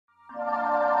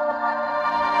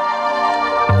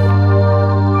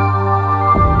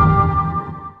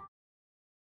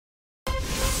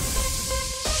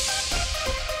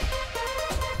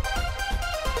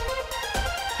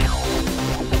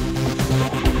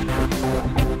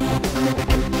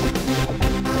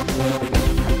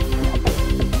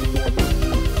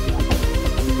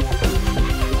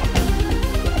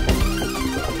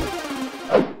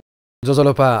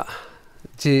जोजोलोपा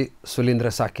जी सुलिन्द्र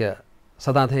शाक्य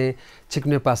सदा थे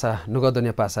चिकने पासा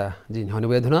नुगदने पासा जी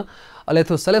हनुवे धुन अले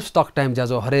थो सेलेब्स टक टाइम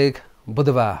जाजो हरेक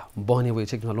बुधबार बहनी हुई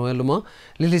चिकन लोयलुम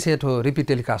लिली से थो रिपीट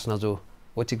टेलिकास्ट न जो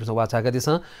वो चिकन वाचा गदिस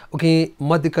उकि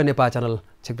मध्यक नेपाल च्यानल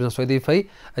चिकन सोइदि फै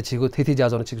छिगु थिथि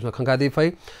जाजो न चिकन खंगादि फै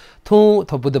थो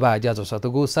थो बुधबार जाजो स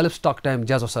तगु सेलेब्स टक टाइम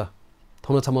जाजो स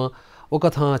थोन छम ओ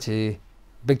कथा छि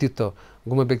व्यक्तित्व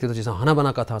गुम व्यक्तित्व छि हना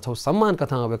बना कथा छौ सम्मान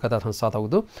कथा वे कथा थन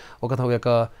सातौदु ओ कथा वे क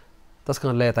तस्क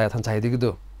लयता थन चाहिदिगु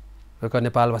वे क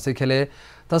नेपाल भाषी खेले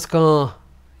तस्क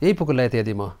यही पुक लयते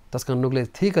दिम तस्क नुगले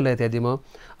ठीक लयते दिम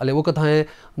अले वो कथा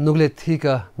नुगले ठीक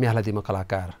म्याला दिम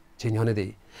कलाकार छिन्हने दे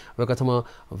वे कथम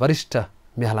वरिष्ठ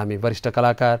म्यालामी वरिष्ठ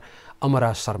कलाकार अमर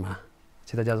राज शर्मा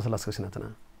छिता जाजो लस्क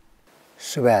सिनातना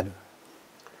सुबाद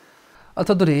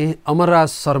अथ दुरी अमर राज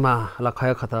शर्मा ला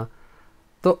खय खता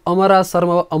तो अमर राज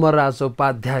शर्मा अमर राज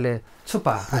उपाध्यायले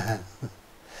छुपा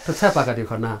तो छापा काटी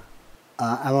खना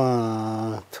अब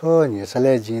थो नि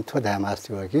सले जी थो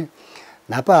धामास्ति हो कि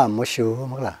नापा मस्यु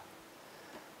मगला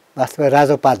वास्तव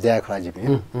राजोपाध्याय खजी भी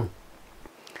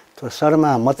तो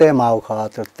शर्मा मते माउ ख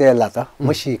तो तेला त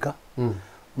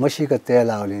मसी का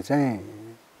तेला ओली चाहिँ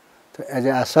तो एज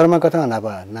आ शर्मा कथा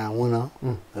नापा ना हुन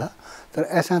ल तर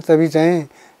ऐसा तभी चाहिँ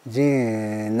जी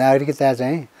नागरिकता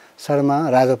चाहिँ शर्मा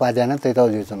राजोपाध्याय न तै त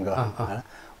जुचन ग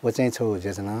वो चाहिँ छौ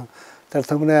जेसन तर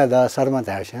थुने द शर्मा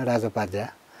धाछ राजोपाध्याय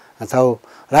छौ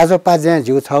राजोपाध्याय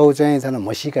जिउ छौ चाहिँ थन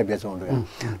मसीका बेचौं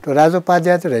तो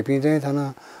राजोपाध्याय त रेपि चाहिँ थन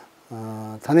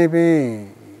थने पे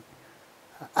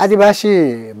आदिवासी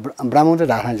ब्राह्मण त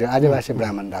ढासन छ आदिवासी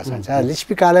ब्राह्मण ढासन छ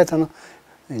लिस्पिकाले थन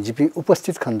जिपि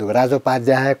उपस्थित खन्दु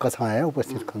राजोपाध्याय कथा है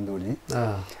उपस्थित खन्दुली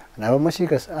नव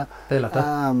मसीका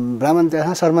ब्राह्मण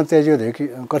त शर्मा तेजो देखि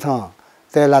कथा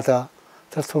तेला त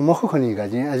तस्तो मखु खनि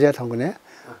गाजी अझै ठंगने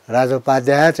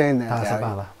राजोपाध्याय चाहिँ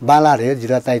बाला रे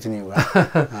जिरा ताइचनी हुआ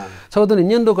सौदनी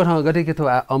न्यन्दो कथा गटे के थो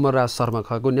अमर राज शर्मा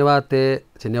खको नेवाते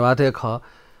छ नेवाते ख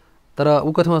तर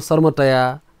उ कथा शर्मतया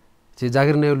छ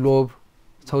जागिर ने लोभ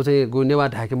छौ चाहिँ गु नेवा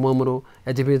ढाके ममरो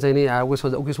एजिपि चाहिँ नि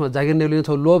उकिसमा जागिर ने लिन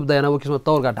छौ लोभ दयाना उकिसमा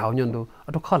तौरगा ढाउ न्यन्दो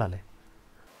अटो खलाले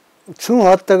छु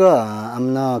हत्तग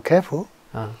आम्न खेफु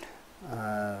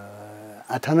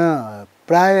अथना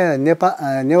प्राय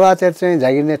नेवाते चाहिँ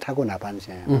जागिर ने ठाकु नापान छ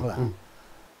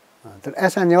तर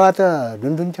ऐसा नेवा त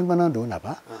दुन चंग न दु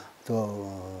नापा तो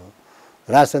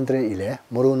राजतन्त्र इले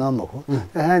मरु न मखु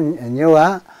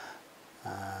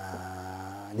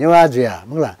नेवा जुया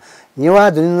मगला नेवा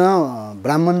दुन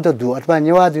ब्राह्मण त दु अथवा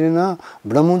नेवा दुन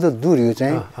ब्राह्मण त दु रिउ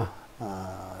चाहिँ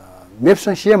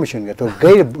मेप्सन सिया मसिन ग तो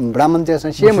गैर ब्राह्मण त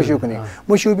सिया मसिउ कने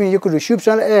मसिउ बि यकु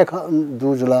सुपसन ए दु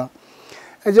जुला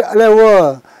अले वो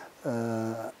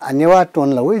नेवा टोन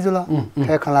ल वइ जुला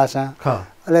खे खलासा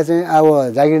अले चाहिँ अब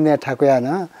जागिर ने ठाकुया न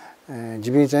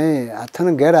जिबि चाहिँ थन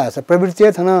गेरा छ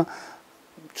प्रवृत्ति थन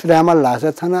छुरामल लास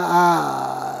थन आ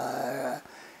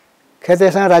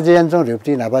खेतेसा राज्य यन्त्रौ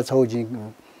रिप्टी नापा छौ जी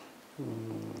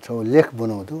छौ लेख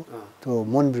बनाउँदु तो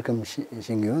मन विक्रम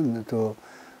सिंह हो तो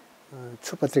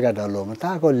छु पत्रिका डलोमा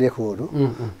ताको लेखहरू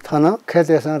थन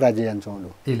खेतेसा राज्य यन्त्रौ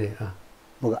इले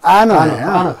मग आन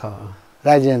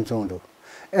राज्य यन्त्रौ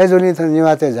एजोनी थन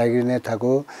नेवाते जागिर ने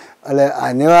ठाको अले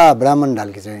नेवा ब्राह्मण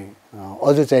ढालकी चाहिँ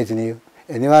अझ चाहिने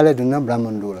नेवाले दुन्न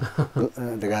ब्राह्मण डुल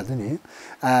देखाथु नि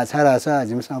छारा छ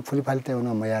जिमसँग फुली फाल्टे उन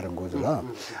मया रंगो जुल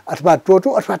अथवा टोटो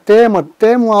अथवा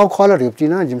टेम आउ खल रिप्टी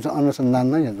न जिमसँग अनुसन्धान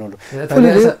न यन्त्र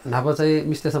फुली नापा चाहिँ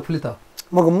मिस्टेस फुली त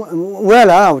मग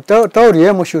वेला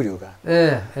तौरिए मसुरिउका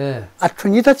अथवा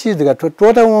नि त चीज देगा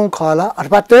टोटो आउ खला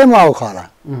अथवा टेम आउ खला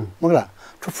मगला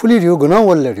तो फुली रिउ गुन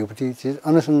वल्ले रिप्टी चीज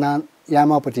अनुसन्धान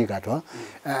यामापट्टि घाट हो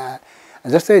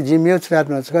जस्तै जिमियो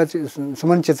छरात्मा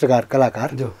सुमन चित्रकार कलाकार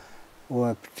जो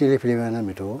वो टेलिफिल्ममा न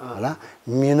मिठो होला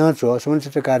मेहनत छ सुमन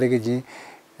चित्रकार के जी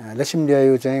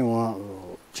लक्ष्मीदेव चाहिँ व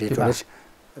छिटो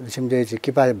लक्ष्मीदेव चाहिँ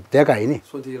किपा देका है नि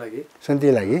सुन्ती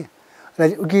लागि र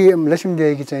उकी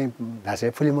लक्ष्मीदेव की चाहिँ भाषा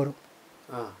फुली मरु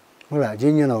होला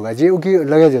जिन्यो नहोगा जे उकी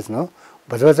लगे जस्नो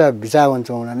भजबचा बिचा वन्छ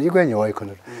उना नि गयो नि होय खन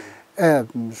ए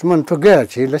सुमन ठोगे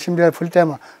छ लक्ष्मीदेव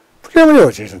फुलटामा फुलटामा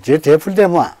हो छ जे थे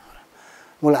फुलटामा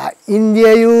मोला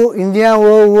इंडिया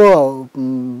वो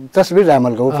तस्वीर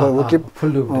रामल को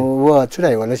वो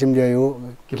छुराई वाला सिमदियो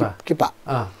किपा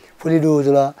फुली दु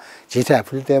जुला झिटा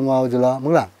फुलते म जुला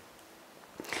मोला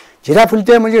झिटा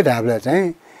फुलते म जे ढाबला चाहिँ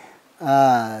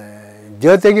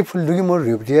ज्योते की फुल दुगी मोर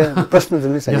रिप्टी प्रश्न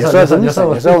जुनि छ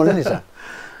यसो हुन नि छ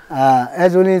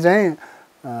एजुनी चाहिँ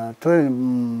तो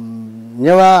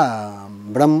नेवा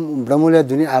ब्रह्मले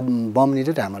दुनी बमनी त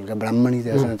ढामल का ब्राह्मणी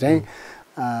त्यसमा चाहिँ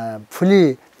फुली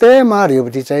तेमा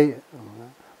रिउटी चाहिँ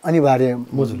अनिवार्य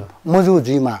मजु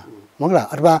जीमा मगला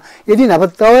अथवा यदि नभ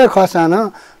तवे खसान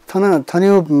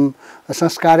थन्यो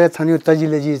संस्कार थन्यो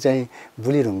तजिलेजी चाहिँ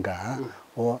बुलिरुङका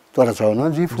हो तोरा छ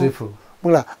न जिफु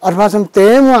मुला अथवा चाहिँ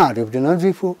तेमा रिप्टिन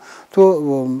जिफु तो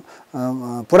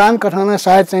पुराण कथन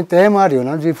सायद चाहिँ तेमा रियो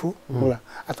न जिफु मुला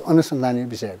अनुसन्धानी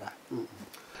विषयका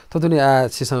तो दुनिया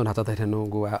सिसँग नाता थैथेनु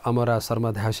गुवा अमरा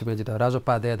शर्मा ध्यासिमे जित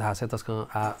राजोपाध्याय धासे तस्क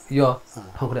यो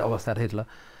ठौकरे अवस्था रहेछ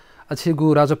अच्छी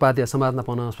गु राजोपाध्याय समाज न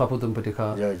पाउन स्वापुतुमपट्टि ख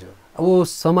अब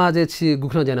समाज छि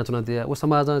गुख्न जान चुन दिया वो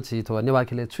समाज छि थो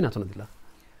नेवाखिले छुना चुन दिला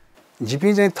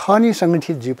जिपी चाहिँ थनी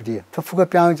संगठित जिपटी थफुका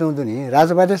प्याउ चाउँदु नि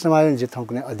राजोपाध्याय समाज जिथौ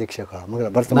कुनै अध्यक्ष ख मगर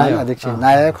वर्तमान अध्यक्ष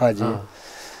नायक ख जी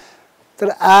तर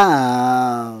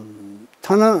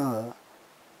थन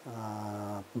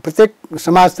प्रत्येक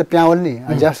समाज त प्याउल नि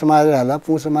ज्या समाज होला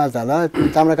पु समाज होला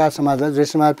ताम्राकार समाज होला जे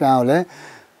समाज प्याउले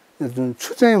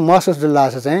छु चाहिँ महसुस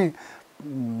दिलाछ चाहिँ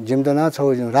जिम्दना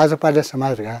छौ राजोपाध्याय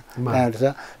समाजका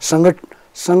प्याउ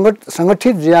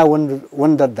संगठित ज्या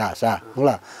वन दासा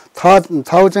होला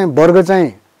थौ चाहिँ वर्ग चाहिँ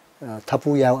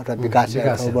थपु या अथवा विकास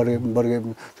या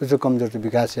वर्ग त्यो कमजोर त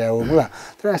विकास या हो होला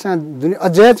तर असा दुनिया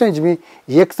अझै चाहिँ जिमी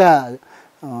एकता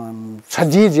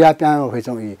छजी ज्या प्याउ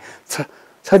होइछौ इ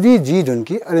छदी जी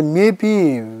ढुनकी अरे मेपी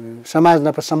समाज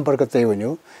न सम्पर्क तय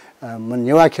हुन्यो म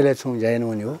नेवा खेले छु जैन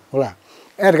हुन्यो होला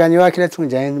एरगा नेवा खेले छु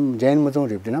जैन म चाहिँ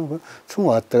रिप्टिन छु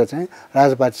हत्तर चाहिँ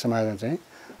राजपाट समाज चाहिँ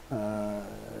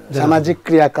सामाजिक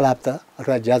क्रियाकलाप त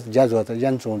अथवा ज्याज हो त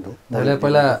ज्यान चोन्दो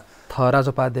पहिला थ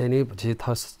राजोपाध्याय नि जी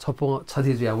थ छपो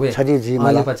छदी जिया वे छदी जी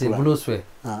मलाई पछि बुनुस्वे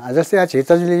जस्तै आ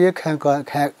छितजले एक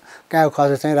क्या खस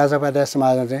चाहिँ राजोपाध्याय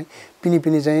समाज चाहिँ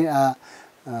पिनी चाहिँ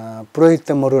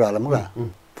पुरोहित मरुर होला मुगा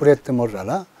पुरोहित मरुर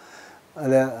होला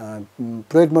अहिले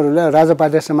पुरोहित मरुरले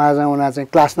राजोपाध्याय समाज उना चाहिँ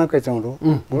क्लास न कैचाउँदो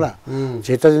मुगा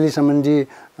छितजली सम्बन्धी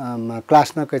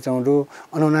क्लास न कैचाउँदो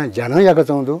अनुना ज्यान याको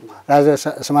चाउँदो राजा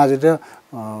समाज त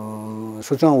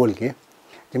सुचाउ बोलके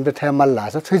जिम त थाहा मल्ला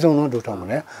छ छैचाउनु दुठौ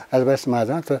भने राजोपाध्याय समाज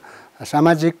त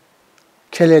सामाजिक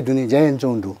खेले दुनी जयन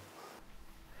चाउँदो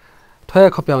थय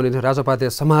खप्याउने राजोपाध्याय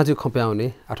समाजिक खप्याउने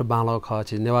आठो बाँलो ख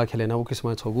छि नेवा खेलेन उ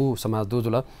किसम छगु समाज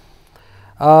दुजुल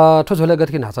ठो झोले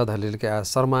गटकी नाचा धले के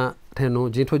शर्मा ठेनु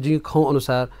जिठो जि खौ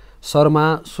अनुसार शर्मा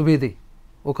सुवेदी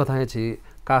ओ कथा छि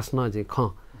कास्न जि ख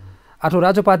आठो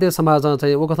राजोपाध्याय समाज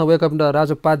चाहिँ ओ कथा वेक अप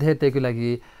राजोपाध्याय तेको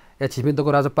लागि या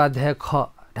छिमिन्दको राजोपाध्याय ख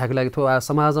ढाके लागि थो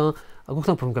समाज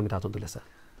गुख्न भूमिका मिटा चन्दुले छ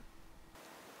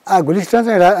गुलिस्तान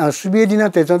चाहिँ सुवेदी न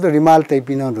तेच त रिमाल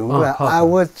तैपिन रु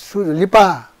व लिपा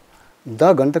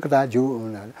द घण्टकता जु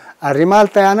रिमाल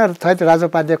तयान थैत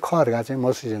राजोपाध्याय खरगा चाहिँ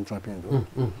मसिजन चपिन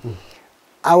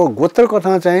अब गोत्र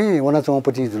कथा चाहिँ वना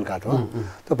चौपटी जुलकाट हो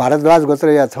त भारतद्वाज गोत्र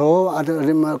या थो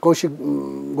कौशिक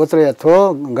गोत्र या थो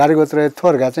गाडी गोत्र या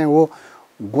थोरगा चाहिँ वो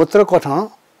गोत्र कथा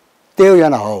त्यो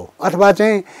याना हो अथवा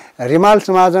चाहिँ रिमाल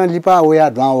समाज लिपा ओ या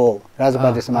द्वा हो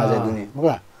राजोपाध्याय समाज दुनी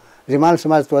मुगा रिमाल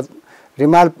समाज तो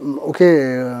रिमाल ओके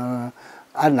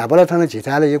आ नाबला थाना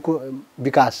झिटाले यको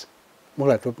विकास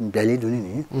मुगा तो भ्याली दुनी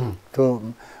नि तो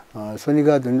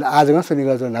सोनिगा दुनी आजगा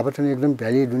सोनिगा जो नापथनी एकदम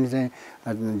भ्याली दुनी चाहिँ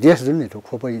देश दुनी तो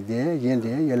खोपै दे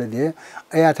यले दे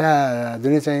अया था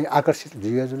दुनी चाहिँ आकर्षित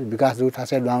जिया जो विकास दु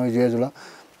थासे द्वामे जिया जुल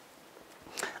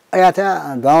अया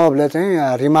था द्वामले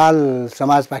चाहिँ रिमाल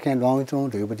समाज पाखे द्वामे चौ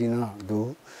ढुपटी न दु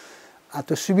आ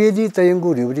तो सुवेदी तयंगु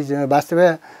ढुपटी वास्तव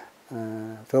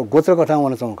तो गोत्र कथा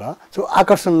वन चौका सो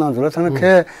आकर्षण न जुल थन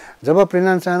खे जब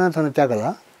प्रेरण चाहना थन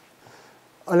त्यागला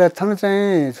अले थन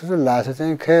चाहिँ सुसु लास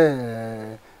चाहिँ खे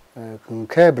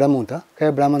ब्राह्मण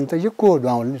त यको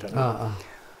द्वाउल नि छ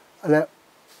अले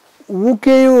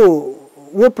उके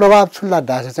वो प्रभाव छुल्ला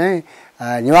दास चाहिँ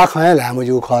निवा खय लामो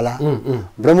जु खला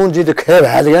ब्राह्मण जी त खे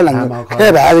भाज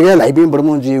गए लाइबि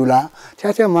ब्राह्मण जी उला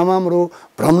छ्या मामाम्रो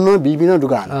ब्रह्मन बिबिन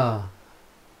दुकान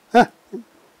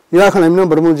निवा खय लाइबिन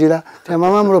ब्राह्मण जी ला छ्या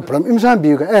मामाम्रो ब्रह्म इमसा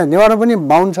बिउका नेवार पनि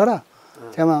बाउन छ र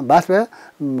छ्यामा बासबे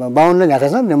बाउनले झाटा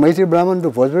छ मैथिली ब्राह्मण दु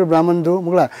भोजपुरी ब्राह्मण दु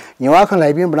मुगला निवा खय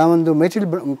लाइबि ब्राह्मण दु मैथिली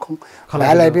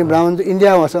खय लाइबि ब्राह्मण दु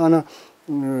इन्डिया वस अन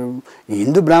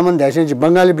हिन्दू ब्राह्मण ध्यासे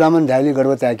बंगाली ब्राह्मण ध्याली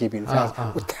गर्व त्याकी पिन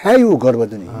थायु गर्व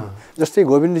दुनी जस्तै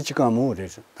गोविन्द चिकमु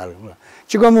रहेछ तालुमा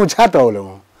चिकमु छाट होला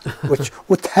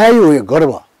उ थायु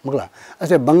गर्व मुगला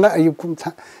असे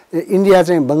इन्डिया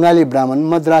चाहिँ बंगाली ब्राह्मण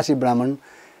मद्रासी ब्राह्मण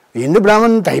हिन्दू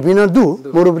ब्राह्मण धाइपिन दु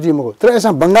मोरोपति मको तर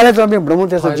यसमा बंगाली चाहिँ ब्राह्मण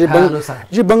त्यसमा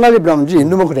जी बंगाली ब्राह्मण जी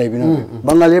हिन्दू मको धाइपिन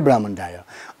बंगाली ब्राह्मण धायो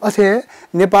असे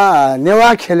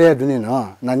नेवा खेले दुनी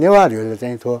न नेवा हरुले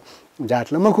चाहिँ थो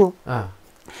जातले मखु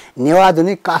नेवा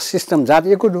दुनी कास्ट सिस्टम जात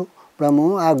एको दु ब्राह्मण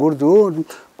आ गुर्दु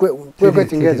कोइ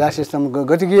तिंगे जात सिस्टम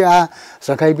गतिकी आ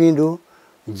सखाइ पिन्दु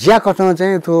ज्या कथन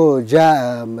चाहिँ थो ज्या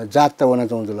जात त वना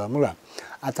चाउँदुल मुला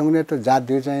आ तंगले त जात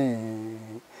दिउ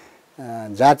चाहिँ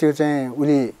जातियो चाहिँ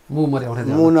उली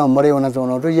मु न मरे वना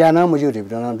चाउँदु या न मुजु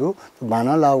रिप्टन दु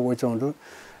बाना लाउ व चाउँदु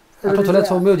आठो छोला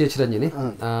छौमेउ जे छिरन नि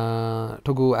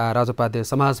ठगु राजोपाध्याय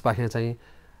समाज पाखे चाहिँ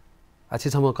अछि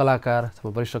छम कलाकार छम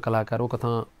वरिष्ठ कलाकार ओ कथा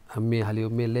हामी हालियो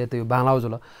मेले त्यो बालाउ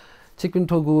जुल छिकिन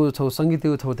ठगु छौ संगीत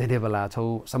छौ धेरै बेला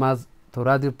छौ समाज थो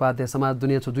राजोपाध्याय समाज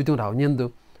दुनिया छौ दुइटौ राउ निन्दु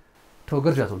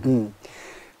ठोगर जाछौ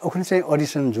ओखन चाहिँ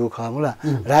अडिसन जो खमुला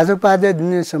राजोपाध्याय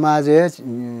दुनिया समाज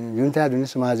जुनता दुनिया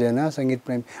समाज न संगीत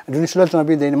प्रेम दुनिया सुल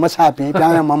चपि दैन मछापि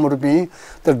प्याया ममरुपि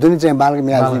तर दुनिया चाहिँ बालक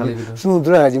म्याज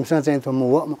सुद्र जिमसा चाहिँ थम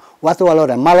वातो वाला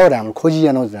रा मालो रा खोजी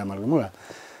जानो जामल मुला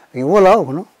वो ल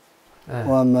हुनु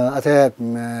अथे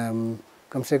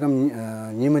कम से कम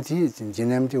नियमति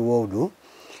जिनेमति वो दु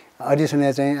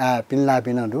अडिसन चाहिँ पिनला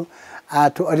पिनदु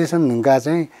आठो अडिसन नुगा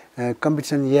चाहिँ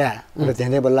कम्पिटिसन या र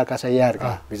धेरै बल्ला कासा यार का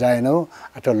बिजायनो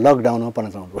अथवा लकडाउन पनि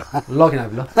चाउँदु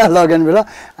लगइन बेला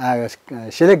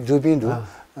सेलेक्ट जुपि दु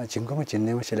छिंकोमा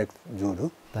चिन्नेमा सेलेक्ट जुदु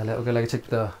ताले ओके लागि छिक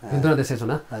त इन्द्र देशे छ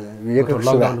न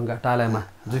लकडाउन नुगा टालामा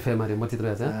जुफे मारे मति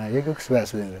रहे छ एक सुबा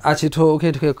सुलेन्द्र आछि ठो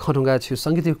ओके ठो खटुंगा छु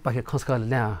संगीत पाखे खसका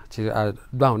ल्या छि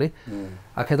डाउने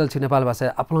आ खेदल छि नेपाल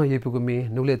भाषा आफ्नो येपुको मे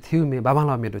नुले थिउ मे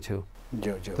बाबाला मेडो छु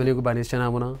जो जो तोनीको बानी सेना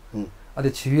मुन अदे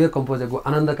छिए कम्पोजरको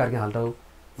आनन्द कार्के हाल्टौ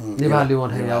नेपाली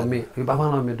वन है याउ मे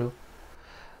बाबाला मेडो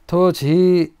थो छि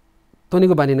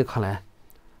तोनीको बानी ने खला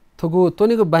थोगु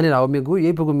तोनीको बानी राउ मे गु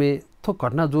येपुको मे थो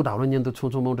घटना जो ढाउन नियन्त छु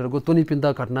छु माउन्टेरको तोनी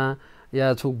पिन्दा घटना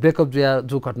या छु ब्रेकअप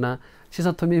जो घटना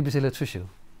सिसा थमी विषयले छुस्यो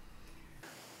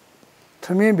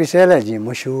थमी विषयलाई जी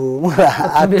मुसु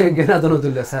आबे गेना दनो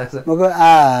दुल्ले साक्स मको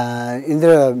इन्द्र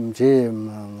जी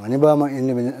भनेबा म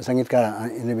संगीतकार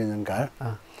इन्डिपेन्डेन्टकार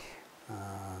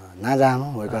नाजाम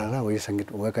होइकला वइ संगीत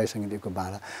वइकाइ संगीतको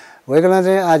बाला वइकला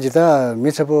चाहिँ आज त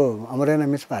मिछपो अमरेन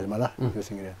मिछ पाल मला यो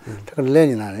संगीत ठक ले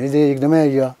नि ना एकदमै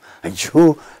यो छु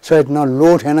सहित न लो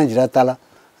ठेन जिरा ताला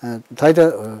थै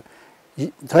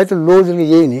त लो जुन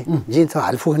यही नि जिन छ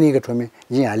हालफुखनी के ठोमे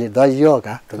जि हाले दयो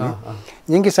का ठोमे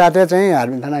निंकी साथे चाहिँ हाल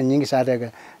थाना निंकी साथे के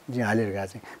जि हालेर गा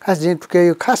चाहिँ खास जि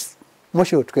ठुके खास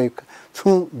मस्यो ठुके छु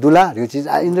दुला यो चीज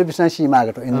इन्द्र विष्णु सीमा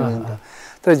के ठो इन्द्र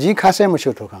तर जि खासै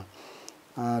मस्यो ठोका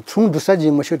छु दुसा जि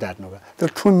मस्यो धाट्नु का तर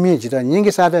ठुमी जि त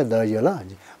निंकी साथे दयो ल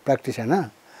प्र्याक्टिस हैन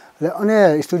ले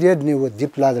अने स्टुडियो नि वो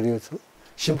दीप लाजरियो छु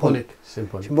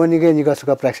सिम्फोनिक निका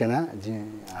सुका प्र्याक्टिस हैन जि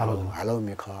हालो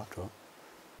मे ख ठो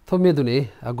थोमे दुने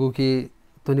आगु कि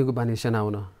तोनीको बानी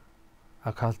सेनाउन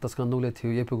खास तस्का नुले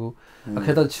थियो येपुगु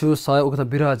अखेता छु सय उकथा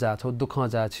बिरह जा छौ दुख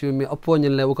जा छु मे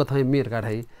अपोनियनले उकथा मेर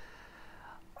काढाइ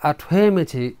आठवे मे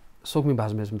छि सोकमी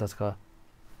भाजमे जुम तस्का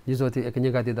निजोति एक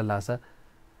निगाति दलासा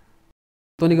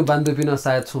तोनीको बान्दु पिन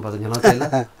सायद छु भजन हला छैला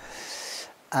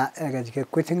एगा जिके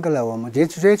क्वेश्चन कला हो म जे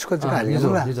छु को हाले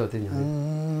होला निजोति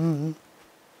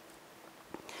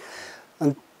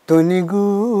तोनीगु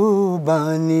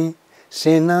बानी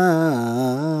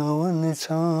सेनावन छ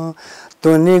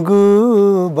तोनीगु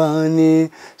बानी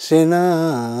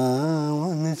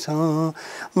सेनावन छ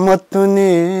म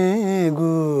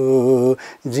तोनीगु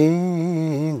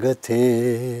जिगथे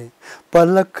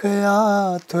पलखया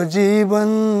तो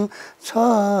जीवन छ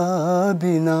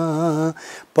बिना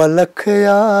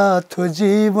पलखया तो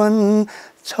जीवन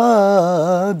छ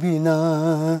बिना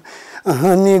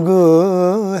हनिगु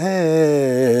है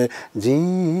जी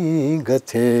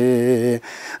गथे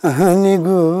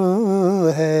हनिगु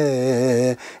है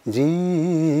जी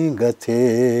गथे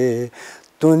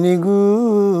तोनिगु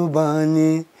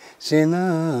बानी सेना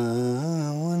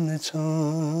वन छ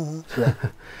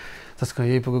त्यसको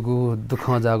यही पुगु दुख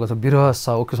जागो छ बिरह स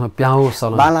ओकेसमा प्याउ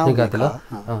सल निगातल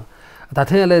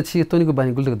ताथेले छि तोनिगु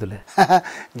बानी गुल्दक दुले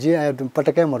जी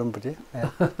पटकै मरम पटे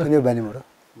तोनिगु बानी मरो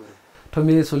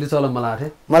ठमी सोली चल मला आथे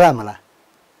मला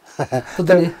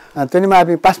तोनी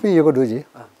मापि पासपि यको दुजी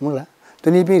मुला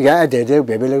तोनी पि गा धेरै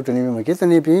भेबेले तोनी म के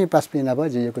तोनी पि पासपि नबा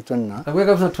जे यको चुन्न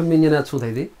वेकअप ठमी निना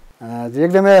छुथैदि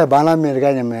एकदमै बाला मेरो गा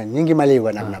निंगी माली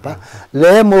बना नपा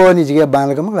ले मोनी जिगे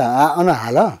बालको मुला अन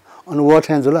हाल अन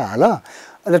वठन जुल हाल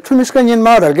अले ठुमिसका निन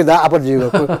मार के दा आप जिगो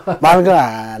बालका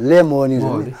ले मोनी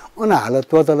अन हाल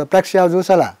तो तल प्र्याक्टिस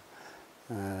जुसला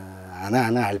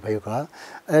हाना हाल भयो क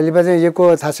अहिले चाहिँ यको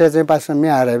थासे चाहिँ पास मे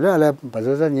आरे अले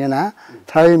भजो चाहिँ नेना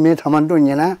थाइ मे थमन्टु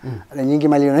नेना अले निंगी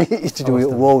माली नै स्थिति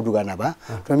वो दुगाना बा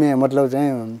तमे मतलब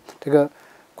चाहिँ ठिक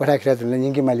कोठा खिरा तुले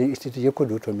निंगी माली स्थिति यको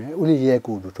दुठो मे उली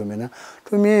यको दुठो मे न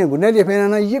तमे गुने लेफेना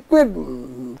न यको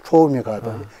छो मे का त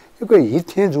यको हित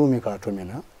थे जो मे का त मे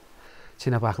न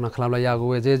छिना पाखना खलाला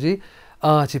यागो जे जी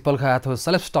छि पलखा अथवा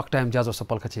सेलेब्स टक टाइम जाजो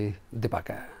सपलखा छि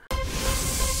दिपाका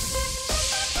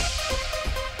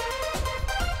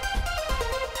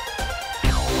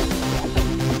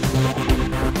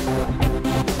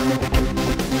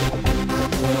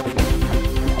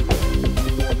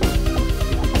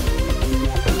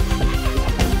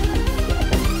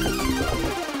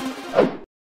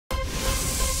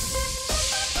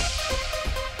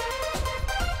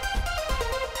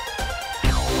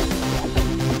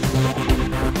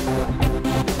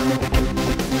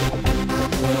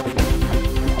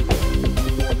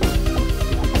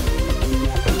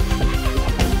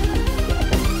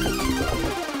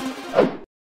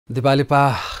दिवाली पा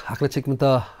आक्ले चिकमिन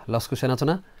त लस्कु सेना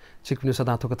छना चिकमिन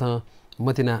सदा थोक थ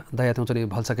मतिना दया थौचरी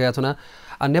भलसकेया छना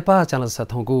आ नेपा च्यानल स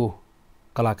थौगु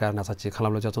कलाकार नाचा छि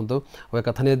खलामलो जचंतो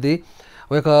वेका थनेदी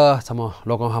वेका छम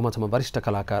लोगौ हामा छम वरिष्ठ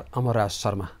कलाकार अमर राज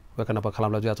शर्मा वेका नप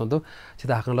खलामलो जचंतो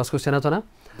छिदा हाकन लस्कु सेना छना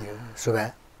सुबा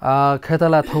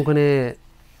खेतला थौकने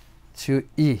छु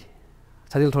इ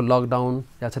छदिल थो लकडाउन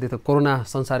या छदि त कोरोना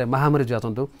संसारे महामारी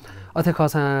जचंतो अथे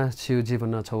खसा छु जीवन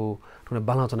न छौ ठुने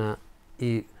बालाचना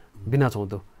इ बिना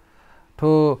छौतो ठो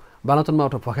बालाचनमा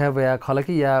उठो फखाया बया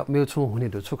खलकी या मेउ छु हुने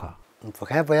दु छु ख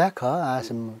फखाया बया ख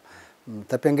आसम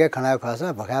तपेंगे खना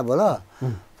खासा फखाया बोल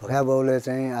फखाया बोले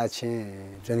चाहिँ आछे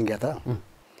जनि ग्या त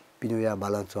पिनु या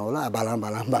बाला चौला बाला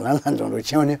लान्छौ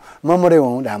छेउने ममरे हौ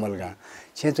धामलका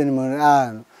छे चाहिँ म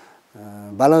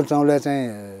बाला चौले चाहिँ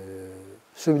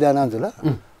सुविधा नजुल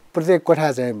प्रत्येक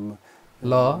कोठा चाहिँ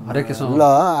ल हरेक किसिम ल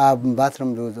बाथरुम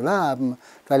दुज ल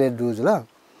टॉयलेट दुज ल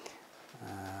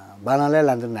बालाले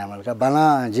लान्छ नामलका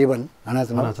बाला जीवन हना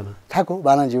थाको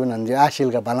बाला जीवन हन्जे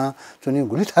आशिलका बाला चुनि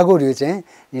गुली थाको रियो चाहिँ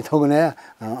नि थोगने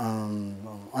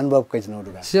अनुभव कैछन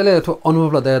रुगा सिले थो अनुभव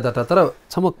ल दया दता तर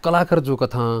छम कलाकार जो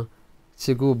कथा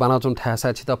छिगु बाला चुन थासा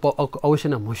छि त अवश्य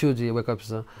न मुसु जी वेकअप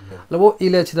स ल वो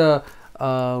इले छि त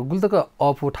गुल्तक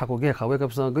अफु ठाको गे खा वेकअप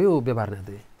स गयो व्यवहार न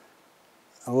दे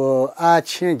अब आ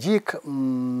छे जी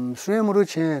स्वयं रु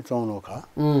छे चौनो खा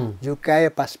जो काय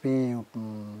पासपि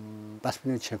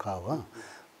छे खा हो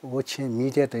वो छे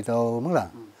मीडिया त मला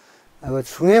अब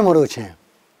स्वयं रु छे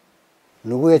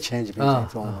नुगुए छे जी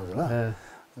चौनो ल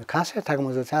खासै थाक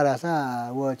मजो चारासा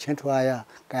वो छे ठुआया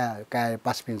काय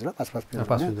पासपि ल पासपि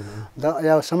द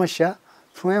या समस्या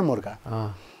स्वयं मुर्गा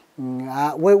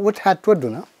वो ठा टोडु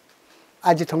न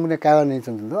आज थंगने कारण नै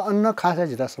चंदु अन्न खासै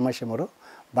जिता समस्या मरो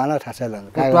बाला ठासा लन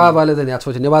टुवा बाले त याछो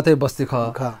नेबाते बस्ती ख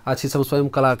आछि सम स्वयं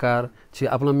कलाकार छि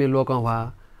अपना मे लोक वा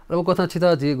र वो कथा छि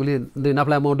त जी गुली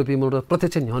नापला मोडपी मोड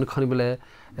प्रत्यक्ष न्हन खनि बेले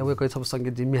या वे कै सब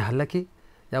संगीत जिम्मे हल्ला कि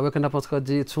या वे कना पछक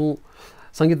जी छु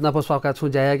संगीत नपस पाका छु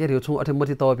जाया के रियो छु अठे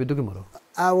मति तवपि दुकी मरो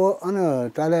वो अन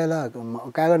टालेला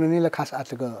कागन निले खास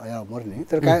आतक या मर्ने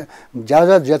तर का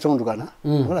ज्यादा ज्याचौ दुकान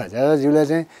होला ज्यादा जिउले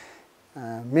चाहिँ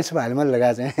मिस भालमा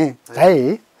लगा चाहिँ है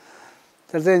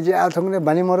तर चाहिँ जे आथंगले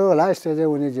बानी मरो होला यस्तो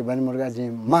चाहिँ उनी जे बानी मरगा जे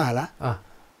माहाला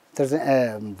तर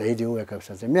चाहिँ भइदियो एक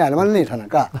अवसर चाहिँ मे हालमा नै ठन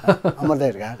का अमर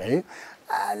दाइ गा है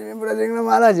आज मे बुढा देख्न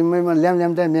माला जिम्मै म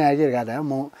ल्याम चाहिँ मे आगे गा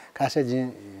म खासै जे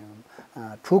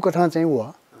ठु कथा चाहिँ वो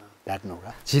डाट्नु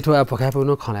गा छिटो आ भगाबे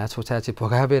न खला छोचा छि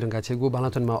भगाबे रंगा छि गु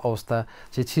बालाचनमा अवस्था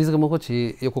छि छिजग मको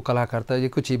छि एको कलाकार त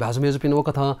एको छि भाजमेजु पिन वो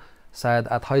कथा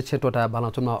सायद आ थै छेटोटा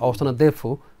बालाचनमा अवस्था न देफु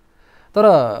तर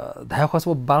धाय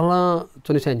खसबो बाला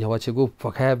चुनि चाहिँ न्यवा छि गु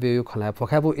भगाबे यो खला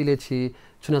भगाबो इले छि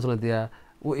चुना चुना दिया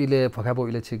ओ इले भगाबो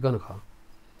इले छि गन ख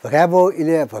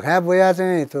भगाबो या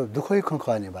चाहिँ त दुखै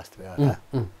खने वास्तव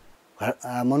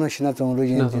मनुष्य न चौलु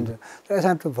जिन तर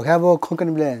सान त भगाबो खकन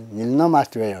बिले निल्न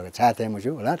मास्टर भयो छाते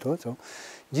मुजु होला तो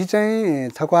जी चाहिँ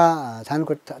थकवा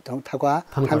थानको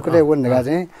थानको रे वन लगा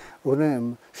चाहिँ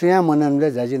उन सुया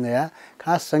मननले जाजी नया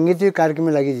खास संगीत कार्यक्रम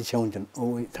लागि जी छौंछन्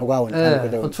ओ थकवा वन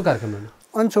छु कार्यक्रम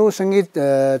अन्छौ संगीत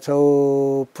छौ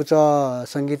पुच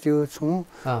संगीत छु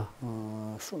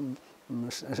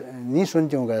नि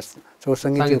सुन्थ्यौ गा छौ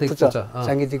संगीत पुच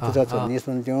संगीत पुच छ नि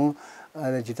सुन्थ्यौ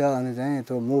अरे जिता अनि चाहिँ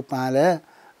त्यो मु पाले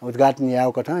उद्घाटन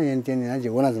याव कथा यन तेन जे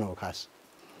वना जनो खास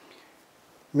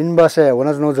मिन बसे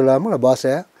वना जनो जुला म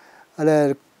बसे अले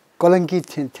कलंकी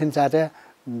थिनचाटे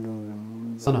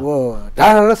वो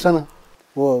ढाडा सन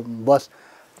वो बस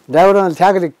ड्राइभर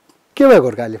थ्याकले के भयो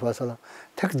घरकाले फसल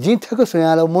ठक जी ठक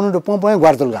सोयालो मनु पंप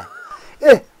गर्दलगा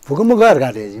ए भूकम्प गएर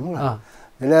गाटे जी म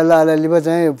ले लिबा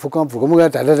चाहिँ भूकम्प गएर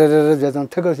ढाडा जतन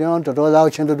ठक सोया टटो जाउ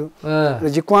छन्दु र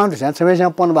जी क्वान छ समेसा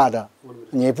पन बाड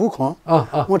नेपु ख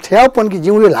म ठ्याउ पन कि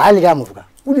जिउले लाल गा मुका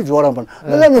उली जोरा पन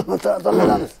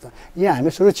यहाँ हामी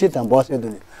सुरक्षित हम बसे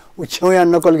दुनी उ छेउया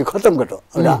नकल कि खत्म गटो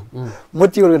होला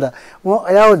मोती गटा म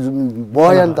या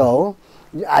बयान त हो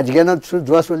आज गेन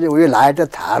जोसले उयो लाए त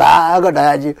थारा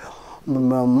गडाजी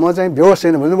म चाहिँ बेहोस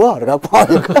छैन भन्नु भयो हरका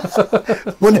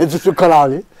मुने जुसु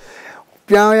खलाले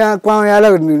प्याया क्वायाला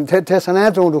थे सना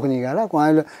चौं दुखनी गाला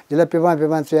क्वायाले जिला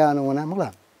पेपा चिया अनुना मला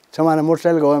समाना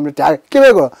मोटरसाइकल गयो हामीले के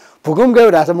भएको भूकम्प गयो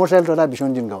रासा मोटरसाइकल टटा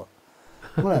बिसौन दिन गयो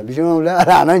मलाई बिसौनले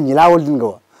राना निलावल दिन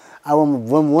गयो अब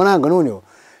मोना गनु नि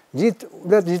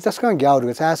जी तस्का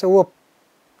ग्याउरको चास वो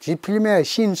जी फिल्म में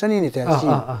सीन सनी नि थे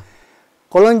सीन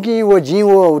कलंकी वो जी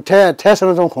वो थे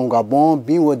सर तो खोंगा बम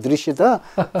बी वो दृश्य त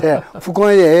थे फुको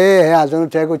हे आजन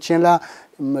टेको चेला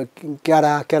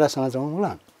क्यारा सना जाऊ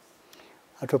होला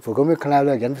अथवा फुको में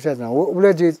खलाले ज्ञान पछा वो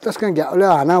उले जी तस्का ग्याउले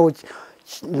हाना वो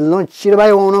लो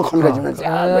चिरबाई ओन खनगा जिन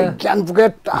ज्ञान पुके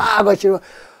ताग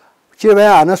चिरबा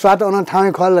हान स्वाद अन ठाउँ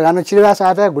खल लगान चिरबा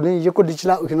साथा गुने यको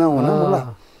डिचला उखिन हुन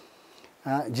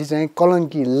मलाई जी चाहिँ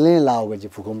कलङ्की ले लाओ जी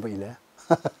भूकम्प इले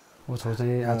ओ छ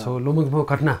चाहिँ आछो लोमङको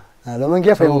घटना लोमङ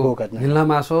के फेमको घटना हिलना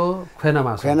मासो खेना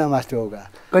मासो होगा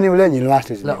कनि उले हिल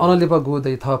मासो ल अनलिप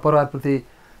गुदै थ परिवार प्रति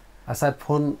सायद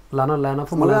फोन लान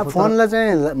फोन ला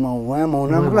चाहिँ वहाँ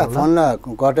मौना मलाई फोन ला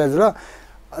कटेज र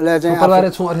ले चाहिँ परिवार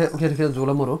छु अरे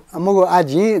जोला मरो मगो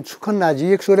आजी छुखन आजी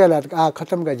एक सोरे ला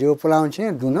खत्म का जो पुलाउ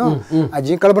छे दुन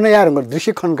आजी कल्पना यार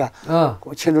दृश्य खन का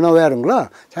छिन्दुन यार ल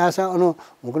छासा अनु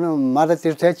हुकन माता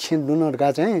तीर्थ छिन्दुन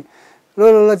का चाहिँ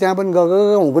ल त्यहाँ पनि गग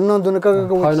हुकन दुन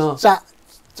चा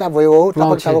चा भयो हो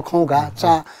तब खौ का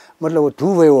चा मतलब धु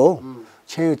भयो हो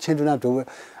छिन्दुन धु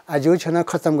आजो छना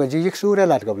खत्म का जी एक सोरे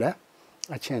ला गबला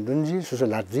अच्छा दुनजी सुसु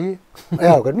लाजी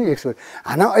अया गर्नु 100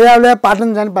 हाना अयाले पाटन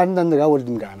जान दगा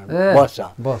ओल्दिन गाना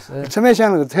बस समय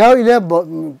सानो थियो इले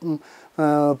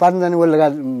पाटन जाने ओल लगा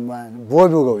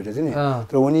बोबो गयो नि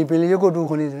तर उनी पेले यो गडु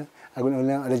खनि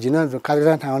अगुले अले जिना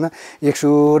कागजा ठाउन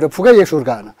 100 र फुकै 100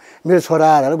 गाना मेरो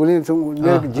छोराहरु गुली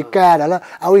मेरो जिक्काहरु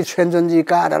आउ छेन्जनजी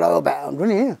काहरु भन्नु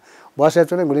नि बसे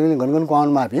चाहिँ गुली गनगन काउन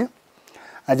मापि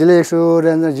अजले 100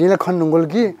 र जिले खन्नुगोल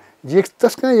कि जी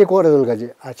तस्का एक और का जी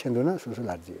आछेंदो ना सुसु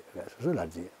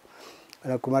लाजी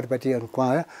र कुमारपाटी अन क्वा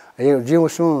हे जी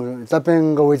उसु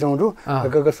तपेंग गवे जाउँ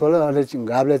ग सोल अले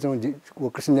गाबले जाउँ वो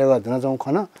कृष्ण देवा धन जाउँ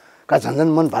खन का झन्झन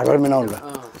मन भरभर मेनाउल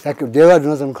ताकि देवा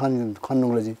धन जाउँ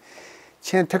खन्नुगल जी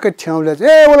छे ठक्क छ्याउले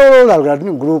ए ओलो हालगा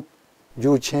नि ग्रुप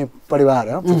जो छे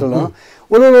परिवार पुतल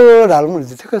ओलो हालगु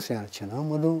ठक्क स्या छन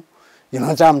मदु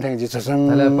यहाँ चाम ठ्याङ जी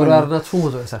ससंग परिवार न छु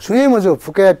मजो ऐसा सुए मजो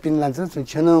फुके पिन लान्छ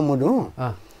छन मदु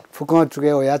फुक चुके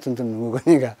हो या चुन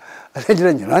गनेगा अरे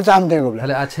जिन न चाम ठ्याङ गबला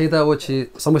अले आछै त ओ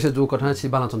छि समस्या जो कठा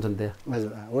छि बाला चुन दे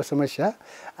हजुर वो समस्या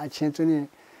आछे चुनी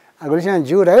अगलिसा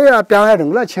जिउ रे प्याया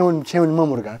ढुंगला छेउन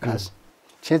ममुरगा खास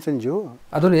छेचन जो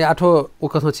अदुनि आठो ओ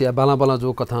कथा छि बाला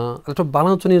जो कथा अठो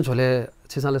बाला चुनी झोले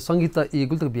छिसाले संगीत इ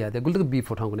गुल्तक बिया दे गुल्तक बि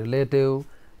फोठाउ कुने लेटेउ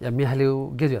या मिहाल्यौ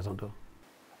गेजु जाउँदो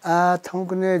आ ठाउँ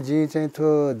कुने जी चाहिँ थो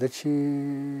दक्षि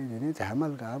नि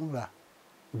धामल गामला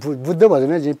बुद्ध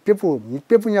भजन जी पेपु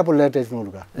यहाँ पर लेटेस्ट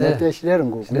नोडगा लेटेस्ट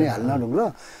लेरंगो कुने हाल्न ढुंगला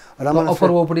रमन अफर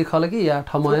ओपडी खल कि या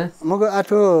ठमय मगो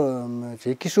आठो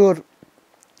चाहिँ किशोर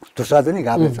तुसा पनि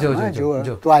गाबे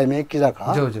जो तो आइ मे किजा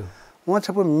खा जो वहाँ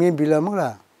छप मे बिला मगला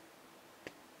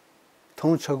थौ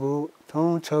छगु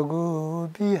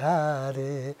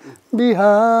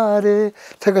बिहारे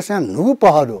थकसा नु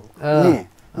पहाडो नि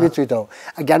मिचितो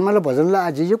ज्ञानमाला भजनला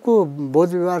आज यको बोध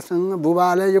विवाहसँग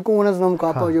बुबाले यको उनसम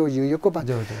कप यो पा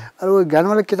अरु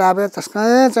ज्ञानमाला किताबे तस्का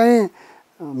चाहिँ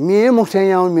मे मुखे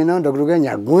याउ मिन डगरुगे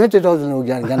न्या गुए तेतो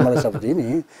ज्ञानमाला शब्द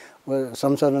नि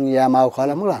संसारन या माउ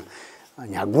खला मुला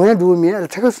न्या गुए दु मे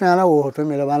थकसा ओ तो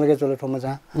मेला बालके चले ठोमा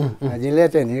जा जिले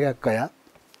चाहिँ नि कया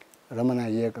रमना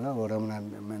एकला ओ रमना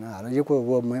मेना हाल यको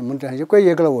वो मुन्टा यको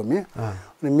एकला हो मे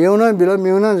मेउन बिलो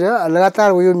मेउन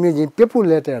लगातार यो मे जी पेपु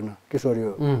लेटर न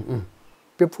किशोरियो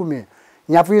पेपु मे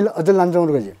न्यापुल अदल लान्छौं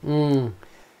गजे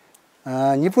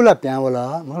निपुला प्यावला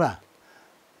मला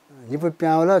निपु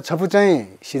प्यावला छपु चाहिँ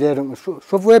सिरेर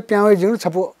सोपुए प्यावे जिउ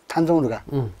छपु थान्छौं रुगा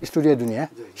स्टुडियो दुनिया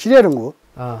सिरेरंगु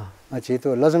अछि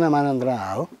तो लजना मानन्द्र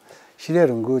हाउ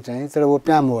सिरेरंगु चाहिँ तर वो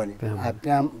प्याम हो नि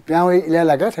प्यावे इले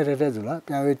लगा ठेठे जुला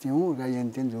प्यावे तिउ गायन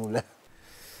तिन जुला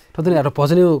तदनि आरो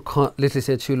भजनी ख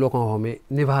लेट्लिसे छु लोक हमे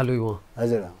निभालु व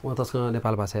हजुर व तस्क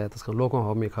नेपाल भाषा तस्क लोक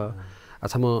हमे ख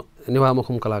अच्छा म नेवा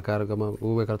मुखम कलाकार गम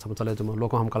उबेकर छ चले जम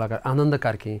लोक हम कलाकार आनन्द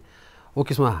कार्की ओ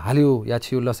किस्म हालियो या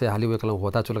छिउ लसे हालियो एकला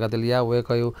होता चुलगा दिलिया वे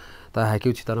कयो त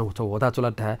हाकिउ छिता न होता चुला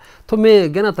ठा थो मे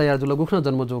गेना तयार जुल गुखना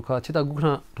जन्म जो ख छिता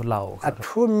गुखना ढलाओ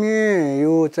थो मे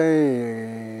यो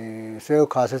चाहिँ सेउ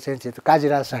खास चाहिँ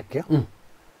काजिरा साक्य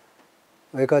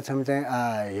वेका छम चाहिँ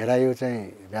हेरायो चाहिँ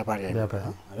व्यापारी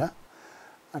हैन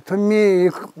थम्मी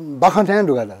बखन चाहिँ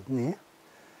ढुगा नि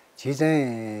छि चाहिँ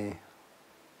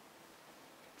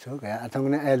छ गया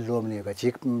अथंगने एल लोमने का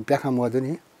छि प्याखा मदु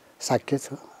नि साक्य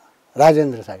छ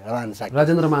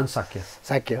राजेन्द्र मान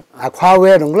साक्य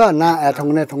ख्वावे ढुंगला ना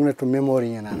अथंगने टु मेमोरी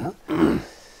ना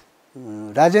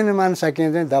राजेन्द्र मान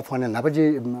साक्य चाहिँ द फोन नापजी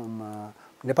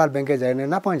नेपाल बैंके जाने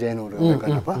ना पन जाने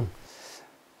गर्न प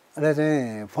अरे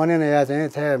चाहिँ फोन या चाहिँ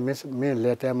थे मे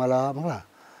लेटे मला मला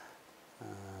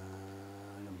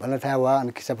भन था वा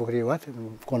अनि किसा पोखरी वा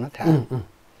कोन था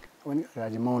अनि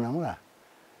राज मौना मला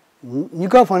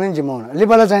निको फोन जिमाउन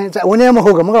लिबला चाहिँ उनी म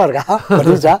हो गम गर्का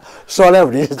भनि जा सोले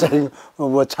भनि चाहिँ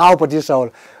वो छाउ पति सोल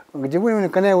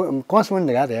जिबु कने कोस मन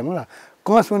देगा थे मला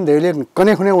कोस मन देले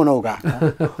कने खुने उन होगा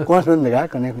कोस मन देगा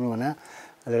कने खुने उना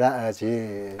जी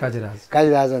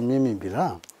काजिराज मिमी बिला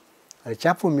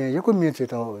चापु में यको मे चाहिँ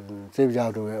त चाहिँ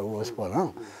जाउ होस पल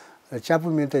चापु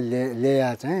में त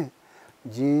लेया चाहिँ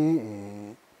जी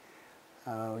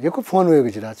यो को फोन होएको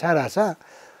छ छारा छ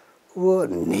वो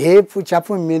ने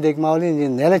चापू में देख मावली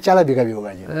नेले चला दिखा भी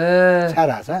होगा जी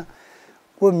छारा छ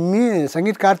वो मी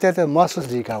संगीतकार थे तो महसूस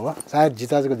जी का हुआ शायद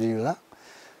जीता को जी होला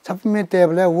सब में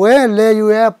टेबल है वो ले यू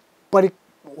है पर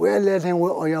वो ले थे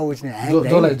वो या उसने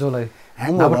जोलाई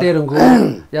अब टेरंगो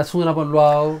या सुना पर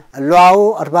लुआओ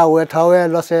अथवा वो ठावे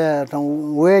लसे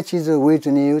वो चीज वो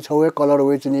चुनियो छवे कलर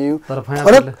वो चुनियो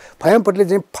फरक फयम पटले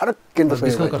चाहिँ फरक केन्द्र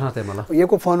डिस्को करना थे मला यो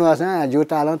को फोन वासा जो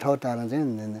टाला ठाउ टाला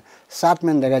चाहिँ सात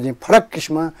में देखा चाहिँ फरक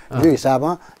किस्म जो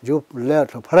हिसाबमा जो ले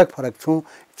फरक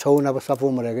छौ न सपो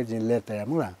मरेको चाहिँ ले तया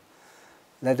मुला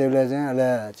लेटेले चाहिँ अले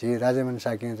जी राजमन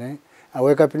साके चाहिँ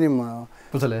वेक अप नि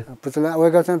पुचले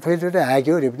वेक अप चाहिँ फेरि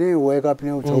हाक्यो रे पनि वेक अप नि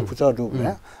छौ पुच डुब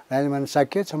है राजमन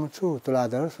साके छम छु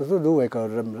तुलादर सुसु दु वेक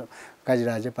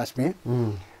काजीराज पासमे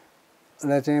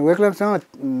ले चाहिँ वेक अप चाहिँ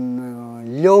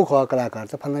ल्यौ ख कलाकार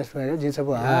त फन्ना जिन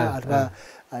सब अथवा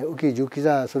उकी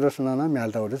जुकीजा सुदर्शन न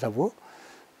म्यालटा हो सब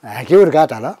हाक्यो रे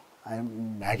गाटा ल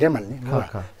हाके मान्ने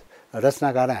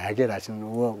रचनाकार हाके राछन्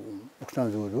वो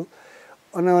उक्न जुरु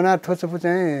अना ठोचपु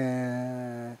चाहिँ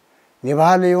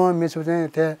निभाले यो मेसो चाहिँ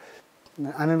ते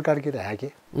आनन्द कार्की त हाके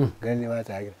गैर निभा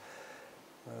चाहिँ हाके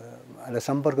अले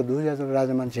सम्पर्क दुजा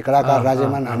राजमान कलाकार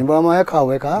राजमान अनुभवमा है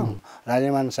खावे का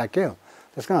राजमान साक्यो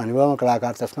त्यसको अनुभवमा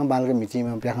कलाकार त्यसको बालको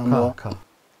मिचिमा प्याखम्बो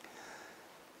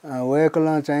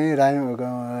वेकला चाहिँ राज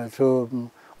सो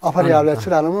अफर याले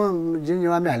छुरालमा जिन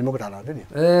यामे हाल्मको टाला हो नि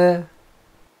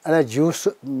अले जुस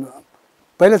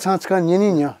पहिले छाँचका निनी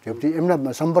न त्यो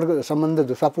एमना सम्पर्क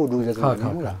सम्बन्ध सपु दुजा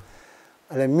चाहिँ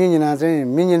अले मिनिना चाहिँ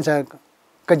मिनिन सा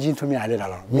कजिन थुमी हालेर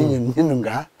होला मिनिन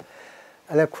निनुंगा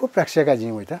अले खूब प्रेक्षका जी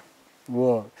होइ त वो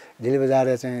दिल्ली बजार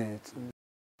चाहिँ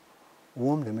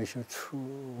ओम धमेश छु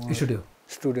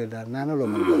स्टुडियो दा नानो लो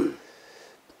मन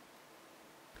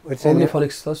ओम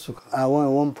फोनिक्स त सुख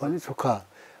ओम फोनिक्स सुख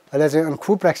अले चाहिँ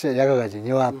खूब प्रेक्ष जगह जी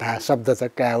यो शब्द त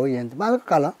क्या हो यन्त मालको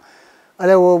काला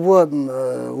अले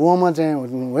वो म चाहिँ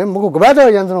वे मुको गबात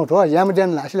यन्त्र उठो यामजन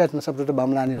लासिला शब्द त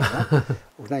बामला नि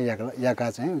उठ्न याका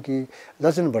चाहिँ कि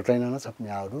दर्शन भट्टाइन न सपने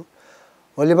आउरु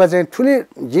ओलेबा चाहिँ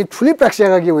ठुली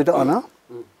प्रेक्षका के होइ त अन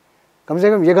कम से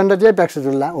कम 1 घण्टा चाहिँ प्रेक्ष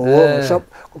जुल्ला हो सब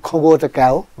खगो त क्या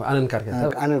हो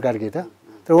आनन्द कार्की त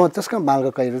तर वो त्यसको मालको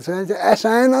कहिरो चाहिँ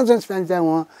एसाइन चाहिँ स्पेन्स चाहिँ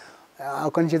वहाँ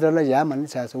कन्सिडरलाई या भन्ने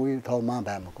छ उयो ठाउँमा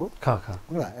भ्यामको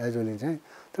होला एजोली चाहिँ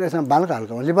तर यसमा बालका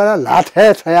हल्का ओलेबा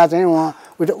लाथे छया चाहिँ वहाँ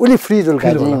उली फ्री जुल्का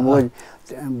चाहिँ वो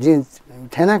जिन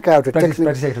ठेना का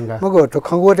टेक्निक मगो तो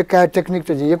खगो त का टेक्निक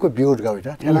त यको ब्यूट का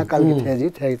होइता ठेना काल की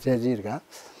थेजी का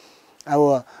अब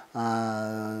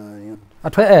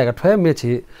अठ्वै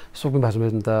मेछि सोक्ने भाषामा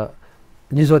त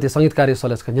निजो त्यो संगीतकारी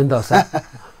सलेस का निन्दा छ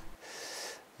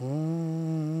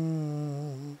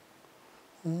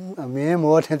मे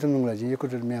मो ठेन नुला जी यको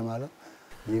त मे माला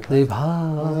निभा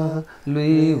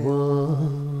लुइवा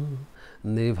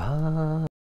निभा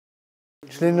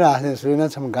सुलिन्द्र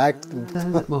छम गायक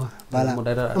बाला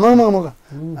मग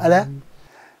अले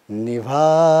निभा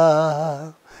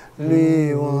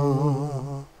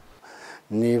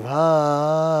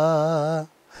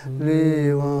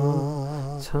लिवा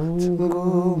छंगु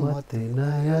मते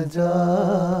नया जा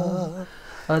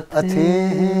अथे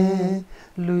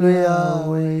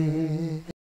लुयावे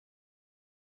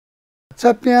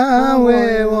सप्यावे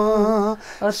वा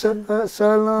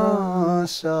असला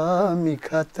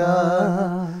समिखता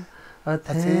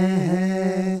अथे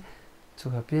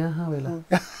चुहाप्यावेला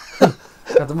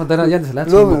कतम दरा याद छला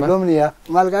लोमनिया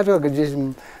मालका तो जिस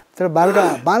तर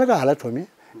बालका हालत हो में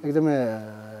एकदम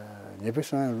नेपेस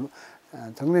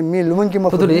थंगमे मी लुमन की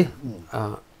मफुले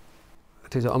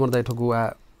ठीक छ अमर दाइ ठगुआ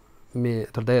मे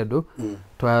थर्दै दु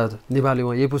थवा निभाले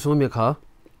व येपुसु मे ख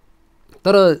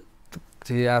तर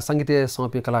या संगीत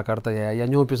सौंपे कलाकार त या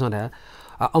न्यौ पिसन है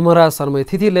अमरा शर्मा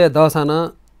थिथिले दसाना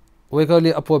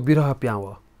वेकले अपो बिरह प्याव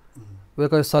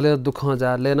वेक सले दुख जा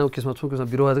लेन किस्म छु किस्म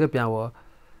बिरह के प्याव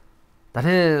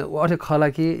तने अरे खला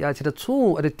कि या छिट छु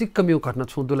अरे टिक्क म्यु घटना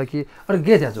छु दुला कि अरे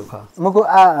गे जा जो ख मको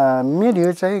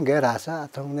मेडियो चाहिँ गएर आशा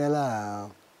थंगनेला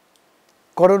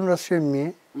करोड रस्य मे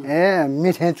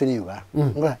मिथे चुनि हुआ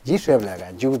जी स्वेब लगा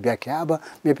जु व्याख्या अब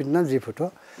मे पिन जी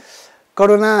फोटो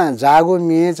करोना जागो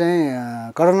मे चाहिँ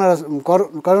करोना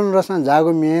रसना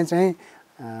जागो मे चाहिँ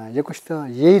यो कस्तो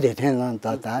यही देथे न त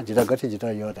जिता गति जिता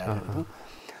यो त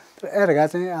तर एरगा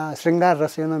चाहिँ श्रृंगार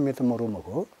रसन मे त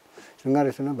मरुमको श्रृंगार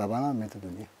रसन बाबाना मे त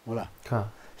दुनी होला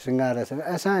श्रृंगार रसन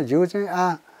ऐसा जो चाहिँ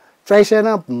चाहिए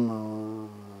ना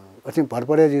अति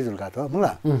भरपरे जी जुलका तो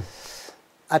होला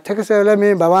ठेक से वाला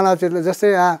में बाबाना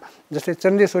जैसे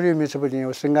चंदेश्वरी में सब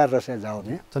श्रृंगार रसे जाओ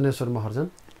में चंदेश्वर महाराजन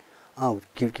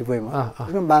कि पइमा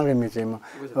एकदम बालके मिचेमा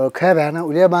खे भएन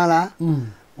उले बाला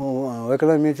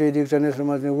वेकला मेचे एडिक्सन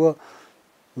समाज वो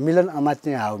मिलन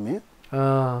अमात्ने आओ में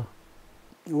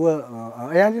वो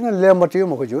यहाँ दिन ले मटियो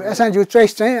मको जो ऐसा जो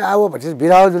चॉइस चाहिए आओ बच्चे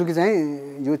बिराव जुल के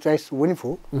चाहिए जो चॉइस वो नहीं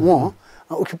फो वो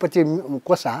उसे पच्चे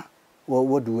कोसा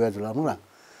वो दुआ जुला मुला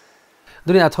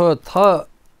दुनिया था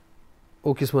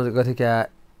ओ किस्म गथे क्या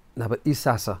नभए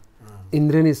इसास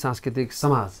इन्द्रेणी सांस्कृतिक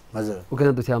समाज ओ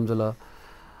केना दुथ्या हमजल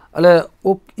अले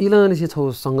ओ इलानि छ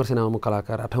छौ संघर्ष नाम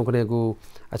कलाकार ठाउँ कनेगु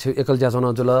अछि एकल ज्याजन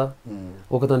जुल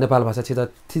ओ कत नेपाल भाषा छिता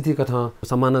थिथि कथा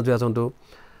सम्मान ज्याजन दो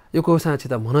यो कोसा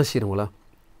छिता मनसिर होला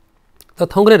त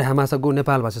थौंग्रे ढामासा गु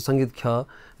नेपाल भाषा संगीत ख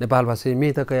नेपाल भाषा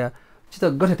मे त कया छिता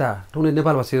गठेता ठौले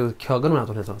नेपाल भाषा ख गर्नु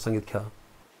नातो छ संगीत ख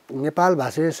नेपाल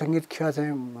भाषा संगीत ख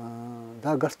चाहिँ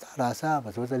दा गस्ता रासा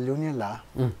भसो त ल्युने ला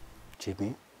छिपी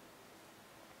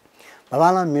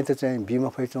बाबाला मे त चाहिँ बिमा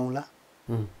फैचौला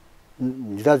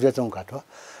जिदा जेचौं काठो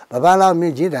बाबाला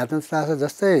मे जी धातन रासा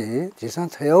जस्तै जिसन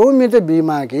थयो मे त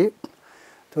बिमा कि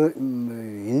तो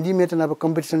हिन्दी में तो ना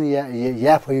कंपटीशन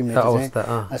या फई में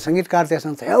संगीतकार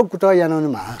त्यसन थयो कुट यानन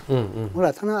मा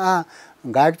मुला थना आ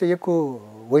गायक त एको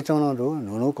वइचौन दो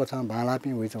नुनु कथा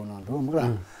बालापि वइचौन दो मुला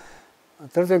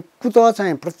तर चाहिँ कुट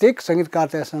चाहिँ प्रत्येक संगीतकार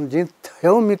त्यसन जे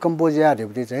थयो मे कंपोज या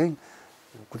रेबटी चाहिँ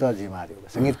कुट जी मार्यो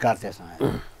संगीतकार त्यसन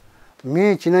मे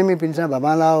चिनामी पिन्सा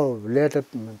बाबालाओ लेट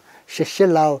शिष्य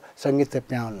लाओ संगीत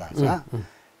प्याउन ला छ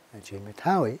जे मे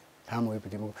था होई थाम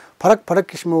होइपति फरक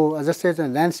किसिमको जस्तै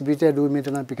चाहिँ डान्स बिटे दु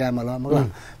मिटना पिकामल मगला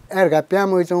एरगा प्याम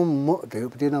होइचौ म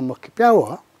धेउपति न मख प्याउ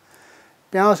हो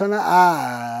प्याउसन आ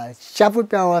चापु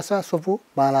प्याउसा सोपु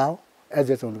बालाओ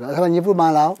एजेचौ अथवा निपु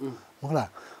बालाओ मगला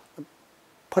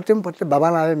फटेम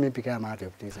बाबालाले मे पिका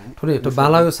मार्योपति चाहिँ थोरै त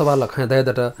बालायो सवाल लखा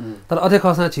दायदट तर अथे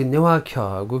खसा छि नेवा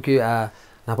ख गुकी आ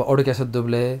नापा अडियो क्यासेट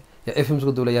दुबले या एफएम्स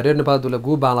को दुले या रेड नेपाल दुले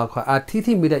गु बाला ख आ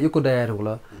थिथि मिडिया युको दायर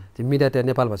होला त्यो मिडिया त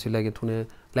नेपाल भाषी लागि थुने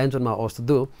लाइन्जनमा अवस्था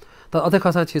दु त अथे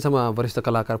खसा छिसमा वरिष्ठ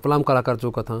कलाकार पुलाम कलाकार जो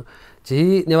कथा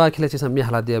जी नेवा खिले छिस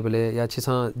मिहाला दिएबले या छिस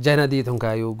जैना दि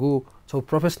थुंका यो गु छौ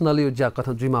प्रोफेशनल यो जा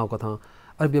कथा जुइमाउ कथा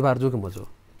अरे व्यवहार जो के मजो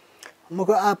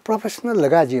मको आ प्रोफेशनल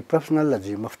लगा जी प्रोफेशनल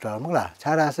जी मफ्ता मगला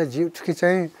छारा से जी कि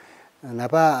चाहिँ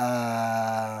नापा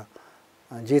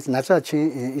जे नाचा छि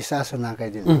इसास नाकै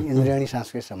दिन इन्द्रेणी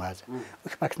सांस्कृतिक समाज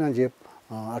उस पाखना जे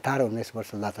 18-19 वर्ष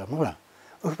लाता मगला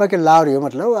उस पाके लाउरियो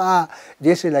मतलब आ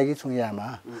देशै लागि छुयामा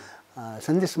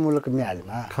सन्देशमूलक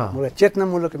म्यालमा मुला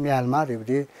चेतनामूलक म्यालमा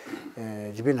रेबडी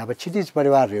जिबिन अब छिटिज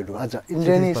परिवार रेडु अझ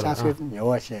इन्द्रेणी सांस्कृतिक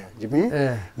न्यौसे जिबि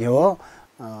यो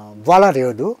वाला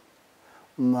रेडु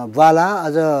वाला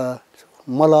अझ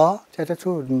मल चाहिँ छु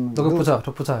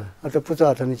पुचा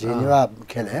थनि झिनिवा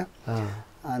खेले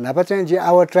नापा चाहिँ जे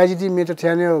आवर ट्रेजेडी मेटर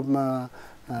थ्याने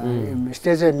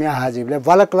स्टेज म्या हाजिबले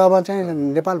वाला क्लबमा चाहिँ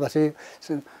नेपाल भाषी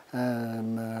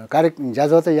कार्य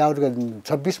जाजो त याउट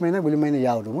 26 महिना गुली महिना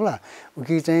याउट होला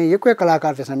उकी चाहिँ एकै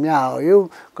कलाकार त्यसमा म्या यो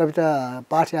कविता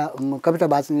पाठ या कविता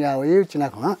वाचन या हो यो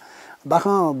चिनाख बाख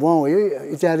बो हो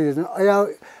इत्यादि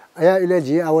अया इले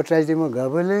जी आवर ट्रेजेडी म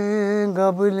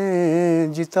गबले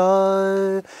जिता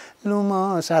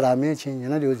लुमा सारा मे छिन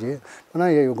हैन यो जे न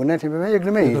यो गुना थिबे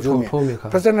एकदमै हिजो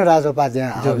प्रचण्ड राजोपाध्याय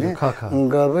आउने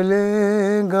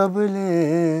गबले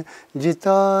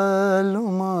जिता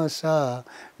लुमा सा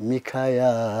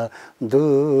मिखाया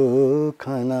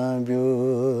दुखना ब्यो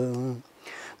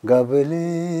गबले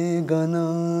गन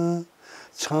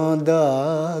छदा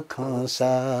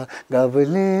खसा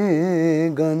गबले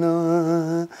गन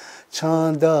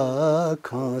छदा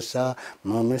खसा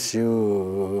ममस्यु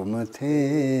मथे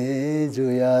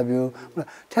जुयाब्यो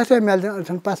ठ्याठ्या मेल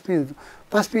छन्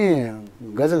पास्पी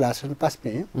गजल हासन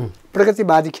पास्पी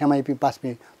प्रगतिवादी ख्यामाइपी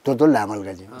पास्पी तो लामल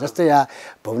गजी जस्तै या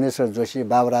भुवनेश्वर जोशी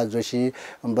बाबराज जोशी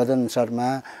बदन शर्मा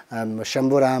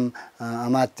शम्भुराम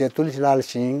अमात्य तुलसीलाल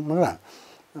सिंह मगला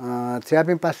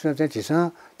थ्यापी पास्पी चाहिँ छिस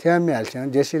थ्यामी हाल्छ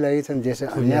देशीलाई छन् देश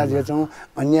अन्याय जेचौं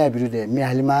अन्याय विरुद्ध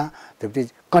म्यालिमा त्यति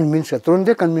कन्भिन्स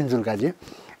तुरुन्तै कन्भिन्स जुलकाजी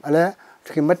अले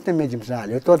कि मत्ने मेजिमसा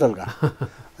हाल्यो टोटलका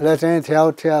अले चाहिँ थ्याउ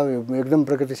एकदम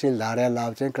प्रगतिशील धारा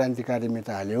लाभ चाहिँ क्रान्तिकारी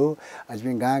मेता हाल्यो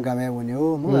अजमी गामे हुन्यो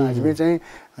म अजमी चाहिँ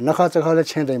नखा चखाले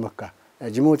छेदै मक्का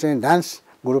जिमु चाहिँ डान्स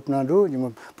ग्रुप न दु जिमु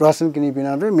प्रसन किनि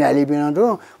बिना दु म्याली बिना दु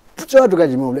पुचा दुका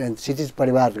जिमु सिटिज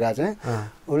परिवारका चाहिँ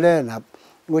उले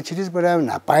वो छिटिज परिवार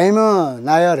नापाएमा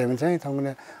नायर हेर्नु चाहिँ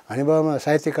थङ्गने हनिबामा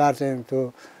साहित्यकार चाहिँ त्यो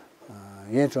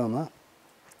यही ठाउँमा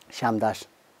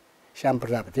श्याम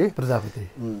प्रजापति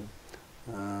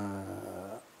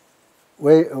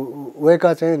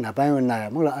वेका चाहिँ नापाएमा नाया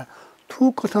मलाई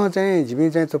थुक कथा चाहिँ जिमी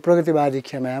चाहिँ त्यो प्रगतिवादी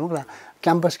खेमा मलाई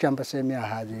क्याम्पस चाहिँ म्या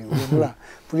हाजिएको मलाई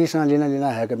पुलिसमा लिन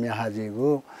आएको म्या हाजिएको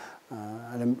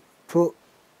थु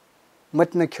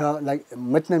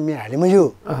मत्न म्या हालेमा यो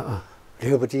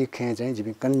रेवती खे चाहिँ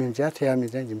जिमी कन्भिन्स थ्यामी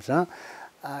चाहिँ जिमसा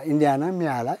इंडियाना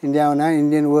म्याला इंडियाना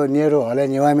इंडियन वो नेहरू हले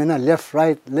नेवामेना लेफ्ट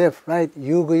राइट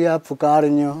यु गया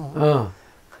पुकारन्यो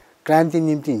क्रान्ति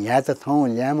निम्ति यहाँ त ठाउँ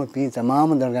ल्याम पि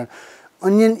तमाम दरगाह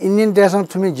इंडियन देशमा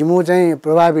तुमी जिमु चाहिँ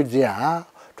प्रभावित जिया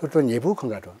ठोटो नेपु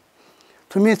खंगाटो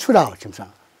तुमी छुडा हो छिमसा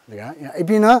देखा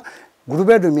इपिन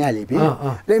ग्रुपे दु म्याली पि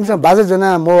लेमसा बाजा जना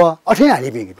मो अठे हाली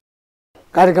पि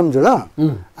कार्यक्रम जुल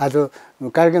आज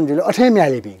कार्यक्रम जुल अठे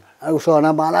म्याली पि उसो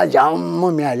ना बाला जाम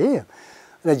म्याली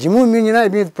ल जिमु मिनिना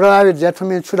इपि प्रभावित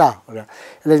ज्याठुमे छुडा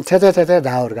ल छेते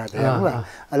धावर गाते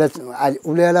ल आज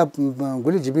उलेला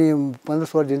गुली जिबी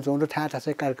 15-16 दिन चौं ठा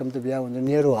चाहिँ कार्यक्रम त बिहा हुन्छ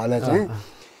नेहरू हाले चाहिँ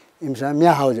इमसा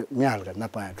म्या हाउ म्या हाल गर्न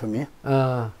पाए ठुमी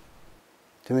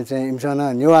चाहिँ इमसा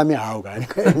न नेवा म्या हाउ गा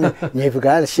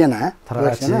नेफुका सेना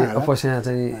थराछि अपसेना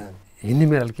चाहिँ हिन्दी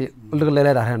मेरल के उल्टो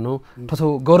लेले राख्नु थथो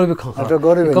गौरव ख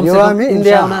नेवामी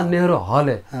इन्डिया ना नेहरू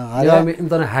हले नेवामी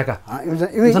इमतना हाका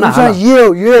इमसा यो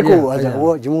को हजुर वो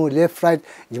जिमु लेफ्ट राइट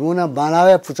जिमु न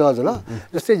बालावे पुचा जल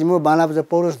जस्तै जिमु बाला पुचा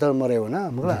पौरस धर्म मरे हो ना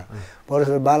मुला पौरस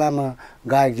बालामा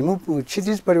गायक जिमु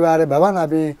क्षितिज परिवार भवन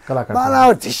अबे बाला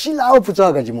धिसिलाउ पुचा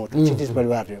ग जिमु क्षितिज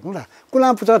परिवार रे मुला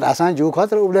कुला पुचा ढासा जु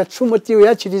खतर उले सुमति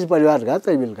या क्षितिज परिवार गा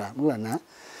तैबिलका मुला ना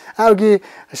आउकी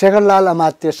शेखरलाल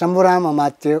अमात्य शम्भुराम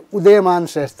अमात्य उदयमान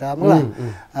श्रेष्ठ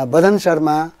मुला बदन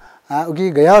शर्मा उकी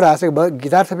गया रासे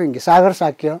गिटार थपिङ सागर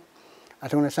शाक्य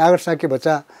अथवा सागर शाक्य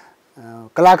बच्चा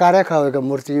कलाकार खावेको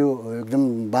मूर्ति एकदम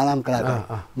बालाम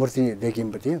कलाकार मूर्ति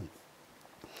देखिमपति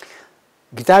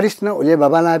गिटारिस्ट न उले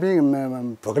बाबालापि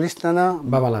भोकलिस्ट न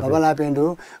बाबालापि दु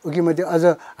उकी मध्ये अझ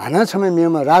हाना समय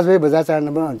मेमा राजभाइ बजाचार न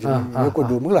यो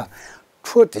दु मुला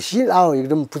ठो त्यसि आउ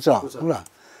एकदम पुचा मुला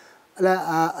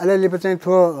अले चाहिँ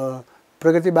थो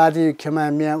प्रगतिवादी क्षमा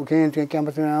म्या उके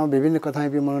क्याम्पसमा विभिन्न कथाइ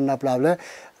पनि मन नाप्लाले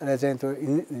अले चाहिँ त्यो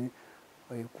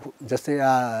जस्तै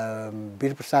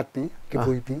वीर प्रसाद पि के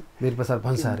कोही पि वीर प्रसाद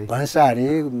भन्सारी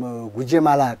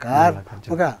गुज्जेमालाकार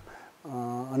ओका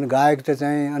अनि गायक त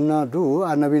चाहिँ अन्न दु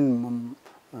नवीन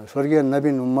स्वर्गीय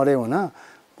नवीन मरे हो न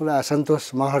पुरा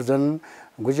सन्तोष महार्जन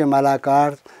गुज्जेमालाकार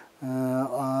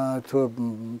थो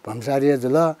भंसारी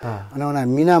जल अनवना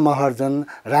मीना महार्जन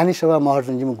रानी सभा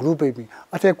महार्जन जिम ग्रुपै पि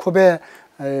अथे खोबे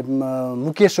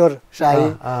मुकेश्वर शाही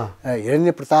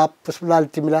हिरण्य प्रताप पुष्पलाल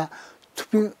तिमिला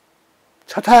थुपि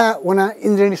छठा वना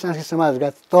इन्द्रेणी सांस्कृतिक समाजका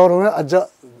तौरमा अझ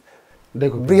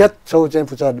बृहत छौ चाहिँ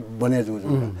पुचा बने जु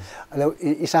अले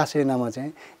ईसा सेनामा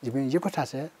चाहिँ जिम यो कथा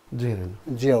छ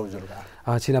जियो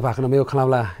जुलगा छिना भाखन मेयो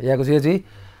खलावला याको जी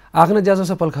आखन ज्याजो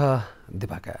सपल्ख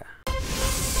दिपाका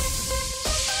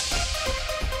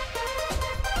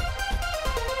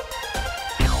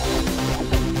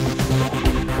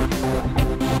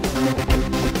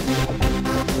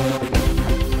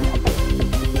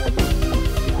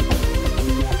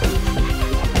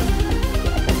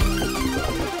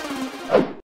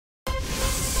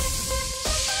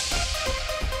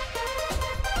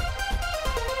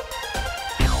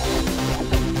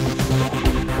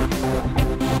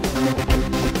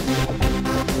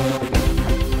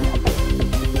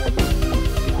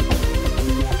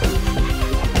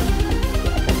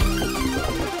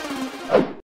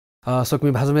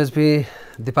सोकमी भाजमेज भी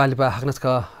दीपालिपा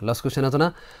हाक्नसका लस्कु सेनाजना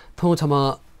थौ छम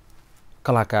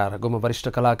कलाकार गोमा वरिष्ठ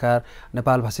कलाकार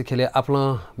नेपाल भाषी खेले आफ्ना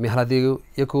मेहलादी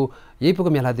यको यही पुको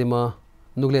मेहलादीमा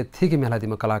नुगले थिके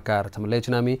मेहलादीमा कलाकार छम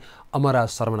लेचनामी अमर राज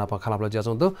शर्मा प खलाबल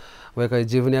ज्याचौं वेक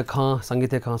जीवनीय ख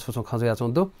संगीत ख सुसो ख ज्याचौं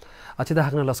अछिदा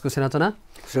हाक्न लस्कु सेनाजना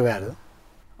सुगारो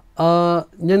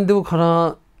न्यन्दु खन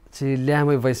छि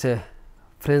ल्यामै वैसे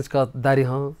फ्रेन्च का दारी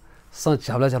ह स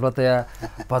झब्ला तया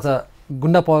भचा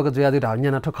गुन्डा पएको ज्यादि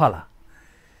ढान्या नठो खला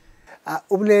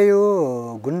उबले यो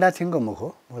गुन्डा थिंगो मुखो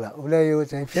होला उबले यो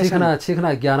चाहिँ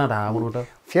छिखना ज्ञान ढाउनु त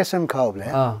फेसन ख उबले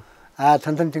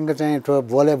थन थिंगो चाहिँ तो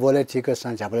बोले ठीक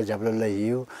स झब्ला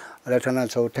लइयो र ठना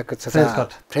छौ ठक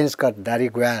फ्रेन्च कट दारी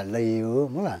गुया लइयो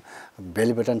होला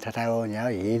बेली बटन ठठाओ न्या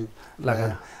हिल लगा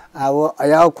वो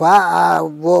अयाउ ख्वा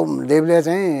वो देवले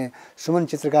चाहिँ सुमन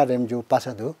चित्रकार रेमजु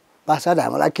पासा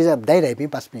हामीलाई के दाइराइपि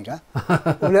पासपिका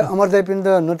उले अमरदैपिन त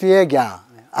नटिए ग्या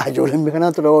आजोले मिखना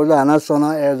त रोला हना सोना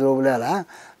ए जोबले ला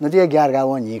नटिए ग्यार गा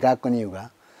व निका कनि उगा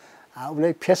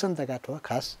उले फेसन त काठो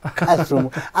खास रुम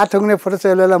आठोगने फोटो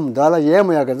चलेला दला ये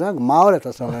मया गज मावले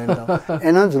त समय त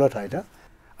एन जुल थाइ त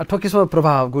ठोकिसमा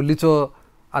प्रभाव गुलिचो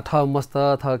अथ मस्त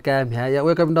थ क्याम ह्या या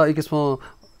वे कम द इकिसमा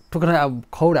ठुकरा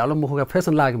खौड हालो मुखगा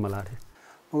फेसन लागे मलाई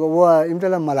वो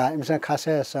इमतला मला इमसा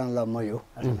खासे सन ल मयो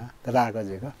हैन तरा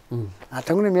गजेको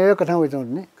आठौंने मेरो कथा वइचौ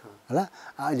नि होला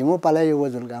आज म पालाइ यो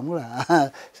जुल गामुला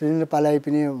सुलिन्द्र पालाइ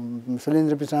पनि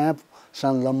सुलिन्द्र पिसा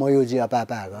सन ल मयो जी अपा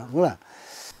होला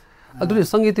अदुले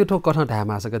संगीत ठो कथा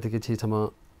ढामा सके कि छि छम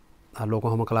लोक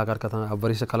हम कलाकार कथा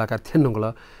वरिष्ठ कलाकार थिएन नगला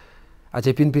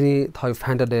아제 빈빈이 더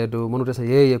판다데도 모노레서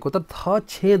예예 고다 더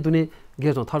체두네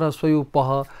게죠 더라 소유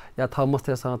पह या थ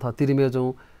मस्तेसा थ तिरिमे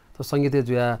जो तो संगीत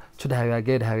जुया छुडाया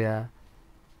गेडाया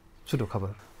छुडो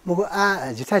खबर मको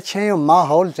जिता छे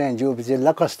माहौल चाहिँ जो बिजे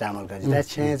लकस टामल का जिता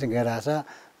छे चाहिँ गेरासा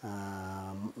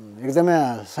एकदमै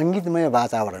संगीतमय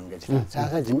वातावरण के छ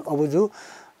सासा जिम अब जो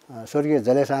स्वर्गीय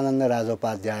जलेशानन्द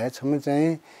राजोपाध्याय छम चाहिँ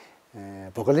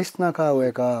भोकलिस्ट नका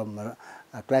वेका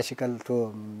क्लासिकल तो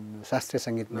शास्त्रीय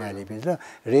संगीत में आली पिन्छ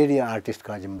रेडियो आर्टिस्ट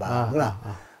का जिम्बा होला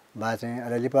बा चाहिँ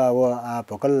अलिपा वो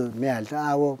भोकल में हाल्छ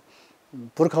वो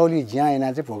पुर्खौली ज्या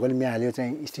एना चाहिँ भोकल में हाल्यो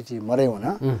चाहिँ स्थिति मरे हो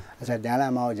न अच्छा डाला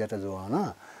माओ जता जो हो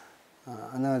न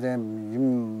अन चाहिँ जिम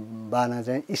बाना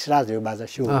चाहिँ इसराज हो बाजा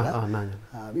शु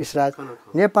होला इसराज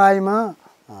नेपालमा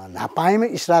नापाइमा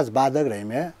इसराज बादक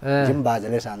रहिमे जिम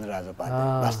बाजले सान्द्र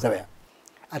राजोपाध्याय वास्तव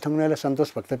आठंगनेला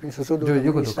संतोष भक्त पनि सुसुदु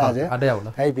इसराज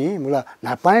है भी मुला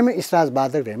नापाइमा इसराज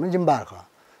बादक रहिमे जिम बाख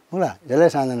मुला जले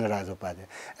सान्द्र राजोपाध्याय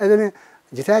एदने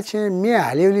जिता छे मे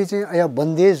हालिउली चाहिँ अया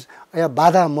बन्देज अया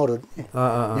बाधा मरुद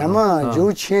यामा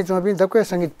जो छे जो पनि दक्वे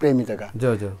संगीत प्रेमी तका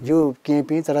जो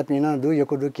केपी तर पिना दु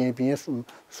यको दु केपी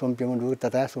सोमपेम दु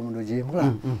तता सोमदु जी मुला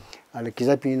अले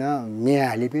किजा पिना मे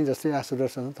हालि पनि जस्तै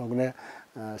आसुदर्शन थगने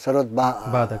शरद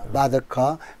बाधक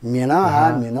ख मेना हा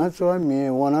मेना चो मे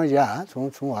वन या छु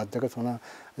छु हतको छन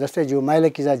जस्तै जो माइले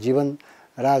किजा जीवन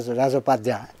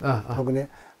राजोपाध्याय थगने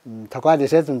थका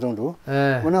देशे चुनचुङदु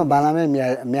उन बालामे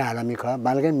मे हालामी ख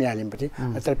बालकै मे हालिमपछि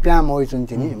तर प्या मोइ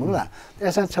चुन्तिनी मुला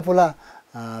एसा छपुला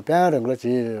प्या रंगला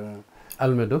छि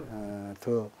अल्मेडो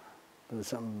तो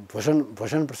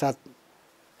भूषण प्रसाद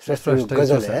श्रेष्ठ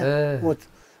गजल है वो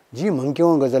जी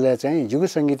मंक्यों गजल है चाहिँ जुग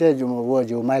संगीत है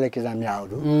जो माइले के जामी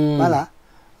आउदु माला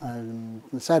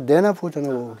सा देना फुटन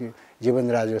वो कि जीवन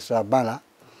राजस्व बाला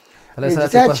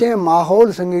ऐसा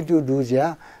माहौल संगीत दुजिया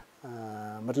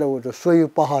मतलब वो तो सोयु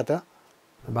पह त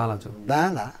बाला जो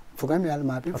बाला फुकामी हाल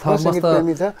मापी संगीत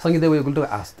प्रेमी त संगीत उयो गुल्टो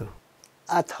आस्तो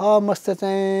थ मस्त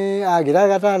चाहिँ गिरा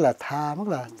गाटाला था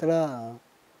मगला तर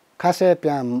खासै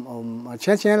प्या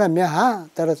छेला म्या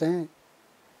तर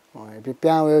चाहिँ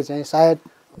प्या उयो चाहिँ सायद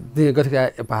दे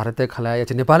गठका भारतीय खला या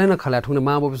नेपालै न खला ठुङ्ने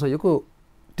माबोबिस योको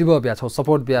टिब ब्या छ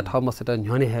सपोर्ट ब्या ठ मस्त त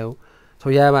न्ह्यने हेउ छ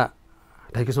यामा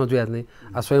ढाइकिसमा जुया नै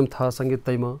स्वयं थ संगीत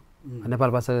तैम नेपाल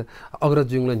भाषा अग्रज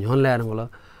जुङले न्ह्यन ल्याएर होला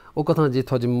ओ कथा जि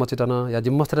थ जिम मचिटन या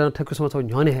जिम मस्तरन ठेकुसमा छ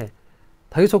न्ह्यने हे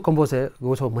थैसो कम्पोज हे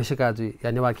गो छ मैसिका जु या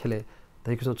नेवा खेले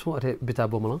थैकिसमा छु अथे बिचा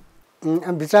बोमल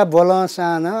बिचा बोल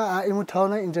सान इमु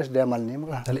ठाउँ इन्ट्रेस्ट देमल नि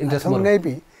मला इन्ट्रेस्ट नै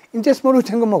पि इन्ट्रेस्ट मरु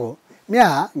थंग मगो म्या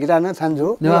गिरा न थान्जो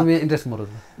नेवा मे इन्ट्रेस्ट मरु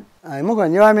मगो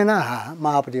नेवा मे न हा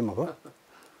महापति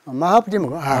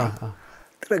मगो हा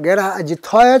तर गेरा अझि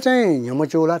थय चाहिँ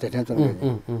ह्यमचोला थेथेन चुन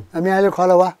म्याले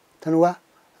खलवा थनुवा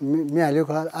म्याले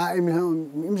खल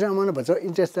इमसा मन भन्छ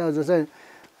इन्ट्रेस्ट जो चाहिँ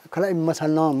खलाई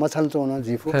मछल चौन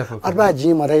जिफो अथवा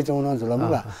जी मरै चौन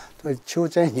झुलमुगा तो छु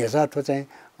चाहिँ हेसा ठो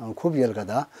चाहिँ खूब यल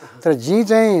कदा तर जी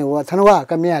चाहिँ थनुवा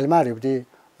का म्याले मारेपटी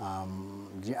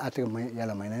जी आते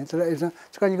याला महिना तर यसो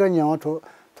चकनि गन न्याउ थो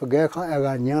गए ख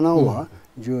एगा न्यान हो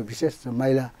जो विशेष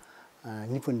महिला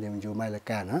निपुण देम जो महिला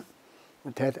कान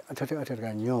अथे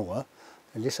का न्याउ हो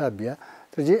लिसा बिया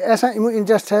तो जी ऐसा इमो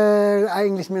इंटरेस्ट है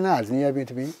इंग्लिश में ना हाल्छन् या भी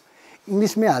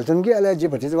इंग्लिश में हाल्छन् कि अले जे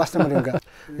भति वास्तव में का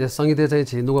ये संगीत चाहिँ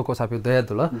छि नुगको सापि दया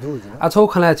दुल आ छौ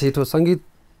खला छि तो संगीत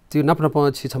त्यो नपनप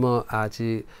छि छम आ छि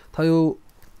थयो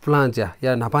प्लान ज्या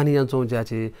या नापानी यान्छौ ज्या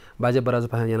छि बाजे बराज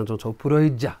पान यान्छौ छौ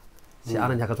पुरोहित ज्या छि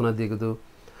आना झ्याका चुना दिएको दु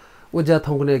ओ ज्या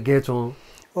थौकुने गेचौ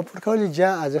ओ पुर्खौली ज्या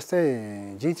जस्तै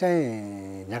जी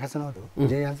चाहिँ झ्याका चुना दु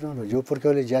जे यान्छौ जो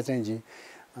पुर्खौली ज्या चाहिँ जी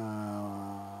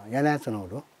याना चुना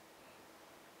दु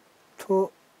थो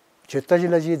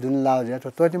चित्तजिला जी दुन लाउ ज्या तो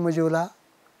तोति मजुला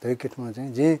धै किटमा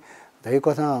चाहिँ जे धै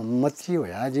कथा मच्ची हो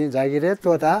या जी जागिरे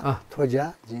तोता थोज्या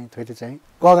जी थोति चाहिँ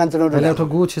कगान चुना दु ले ठो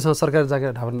गु छि सरकार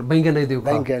जागिर ढाबन बैंक नै दिउ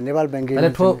बैंक नेपाल बैंक ले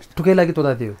ठो टुकै लागि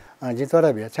तोता दिउ जी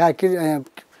तोरा बिया छा कि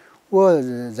वो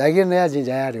जागिर नया जी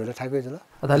जायार होला ठाकै जला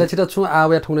अधाले छिटा छु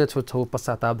आवे ठुने छु छौ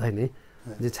पश्चाताप धाइने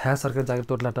जे छा सरकार जागिर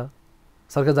तोटला त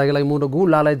सरकार जागिर लागि मोडो गु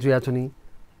लालाई जुया छुनी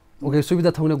ओके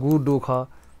सुविधा थौने गु दुख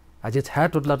आज छा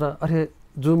टोटला त अरे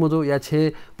जो मजो या छे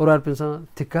परिवार पिन्छ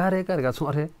थिकारे गरेका छु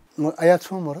अरे म आया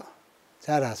छु मोर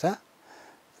चार आशा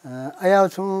आया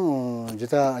छु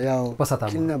जता आया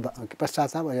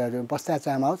पश्चाताप आया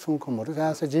पश्चाताप आउ छु मोर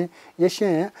चासा जी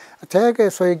यसे ठेके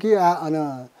सोइकी आ अन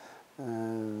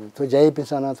तो जाई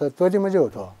पिन्छ न त तोति मजो हो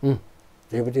त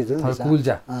जेबटी जुल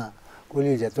कुलजा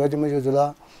कुलजा तोति मजो जुल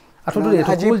अठो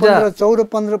कुलजा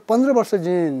 15 वर्ष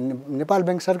जी नेपाल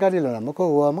बैंक सरकारी ल मको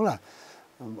हो मला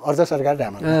अर्ध सरकारी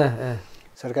धाम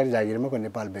सरकारी जागिरमा को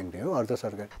नेपाल बैंक हो अर्ध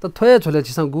सरकारी त थोय छोले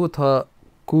छिसं गु थ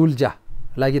कुलजा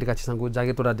लागिरका छिसं गु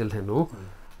जागिर तोरा दिल थेनु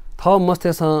थ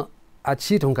मस्तेस आ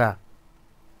छि ढुंका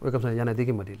वेकम याना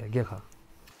देखि मडिले गे ख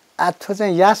आ थो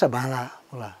चाहिँ यास भाला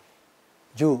होला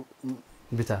जो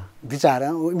विचार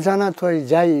इमसाना थो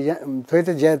जाई थोइ त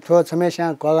जे थो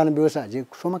समस्या कगन व्यवसाय जे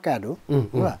सोमा काडो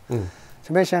होला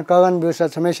समस्या कगन व्यवसाय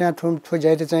समस्या थो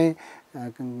जाई त चाहिँ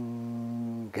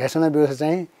घोषणा व्यवसाय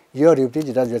चाहिँ यो रिप्टी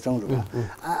जिता जेचौं लु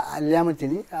ल्याम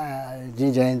तिनी जी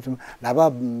जैन लाबा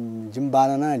जिम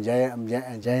बालना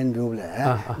जैन दुबले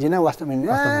जिना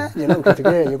वास्तवमा जिना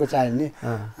उठके योको चाहिँ नि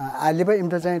आले पनि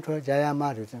इमता चाहिँ थो जया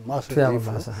मार्यो चाहिँ मसु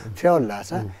फेल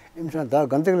लासा इमसा द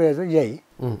गन्तले यही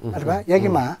अथवा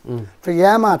यकीमा तो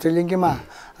यामा तो लिंकीमा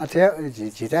अथे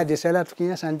जिता देशला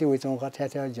किन शान्ति होइचौं कथ्या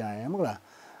थ्या जाय मगला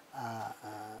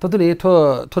ततुले ठो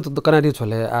ठो कनाडी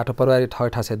छोले आठ परवारी ठय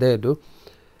ठासे देदु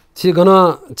छि गन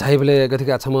झाइबले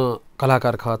गथिका छम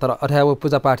कलाकार ख तर अठ्याव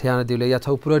पूजा पाठ याना दिले या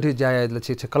छौ पुरठी जायले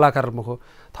छि कलाकार मखो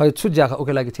थय छुज्या ख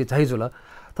ओके लागि छि झाइजुल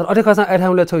तर अठे खसा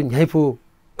अठ्यावले छौ न्याइपु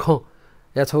ख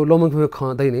या छौ लोमङखु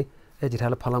ख दैनी ए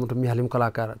जिठाले फलामट मिहालिम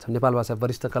कलाकार छ नेपाल भाषा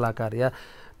वरिष्ठ कलाकार या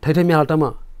ठैठै मिहालटम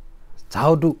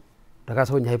झाउडु ढका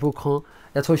छौ न्याइपु ख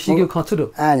या छौ सिग्यु ख छुडु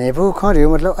न्याइपु ख रे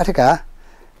मतलब अठेका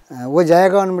वो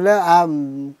जाएगा उनले आ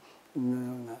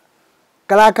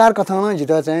कलाकार कथामा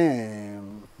जिता चाहिँ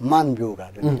मान बिउगा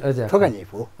ठोका नि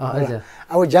पो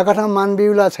अब ज्या कथा मान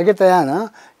बिउला छ के तया न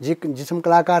जिसम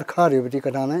कलाकार खरेबटी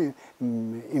कथा न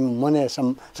मने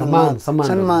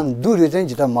सम्मान दूर चाहिँ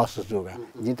जिता महसुस होगा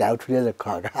जिता उठले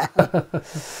खगा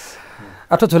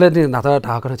अथवा झोले नि नाता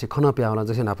ढाकन छि खन प्याउला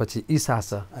जसे नापछि इसास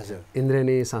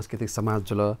इन्द्रेनी सांस्कृतिक समाज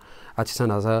जुल आछि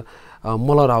सन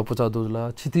मल राव पुचा दुल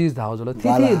छितिज धाव जुल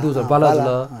तिथि दुज बाला जुल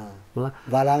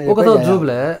बाला ओको त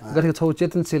जुबले गरे छौ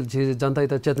चेतनशील झि जनता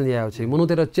त चेतन याउ छि मनु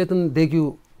तेर चेतन देखिउ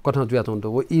कठा जुया त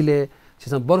वो इले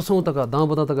छिस वर्षौं तक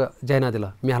दाबद तक जैना दिल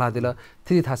म्याला दिल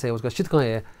थिति थासे उसको सितक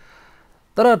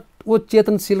तर वो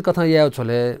चेतनशील कथा याउ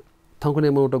छोले थंकुने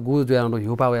मनु त गु जुया न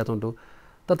हिउ पाउ या त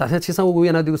त तासे छिसा उ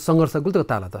याना दिउ संघर्ष गुल्तक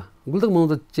ताला त गुल्तक मनु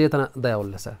त चेतना दया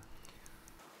उल्लेस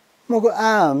मको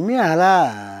आ म्याला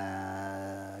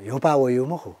हिउ पाउ यो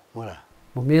मखो मला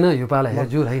म मेना हिउ पाला हे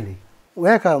जुर है नि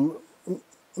वेका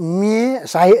मे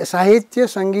साहित्य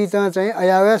संगीत चाहिँ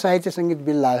अयाव साहित्य संगीत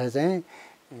बिल्ला चाहिँ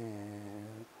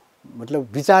मतलब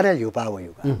विचार युपा हो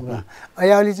युगा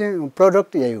अयावली चाहिँ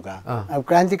प्रोडक्ट युगा अब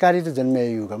क्रान्तिकारी त जन्मे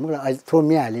युगा मतलब थो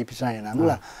मे हाली पिसाएन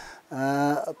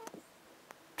मतलब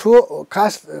थो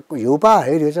खास युपा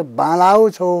हेर्यो चाहिँ बालाउ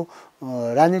छौ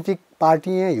राजनीतिक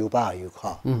पार्टी युपा यु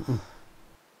ख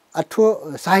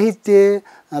अथवा साहित्य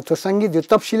अथवा संगीत यो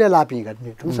तपसिले लापी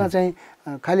गर्ने तुमसा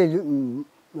चाहिँ खाली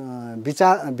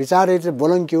विचार चाहिँ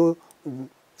बोलङ्क्यो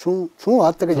छु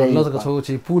हद तक जाई लजक छौ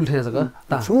छि पुल ठेस ग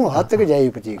छु हद तक जाई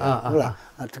पति होला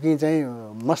तकी चाहिँ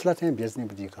मसला चाहिँ बेच्ने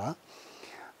पति ख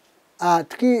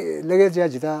तकी लगे ज्या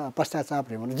जिता पश्चाताप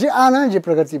रे मन जे आना जे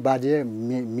प्रगतिवादी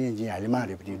मे जे हाले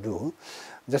मारे पति दु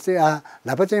जस्तै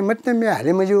लापा चाहिँ मत्ने मे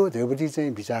हाले मजो देवपति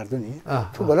चाहिँ विचार दु नि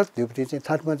तो गलत देवपति चाहिँ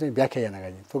थर्डमा चाहिँ व्याख्या याना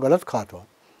गनि तो गलत खतो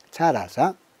छारा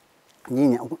छ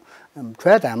नि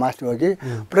थ्वेता मास्टर हो कि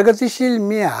प्रगतिशील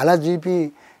मे हाला जीपी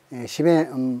सिमे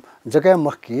जग्गा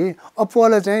मक्की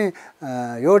अपवाला चाहिँ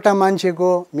एउटा मान्छेको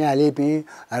म्यालेपी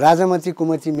राजामती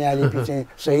कुमती म्यालेपी चाहिँ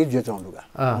शहीद जोचाउनुगा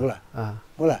होला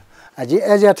होला अझै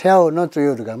एजा थ्याउ न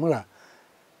चोयोरुगा होला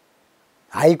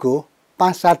हाइको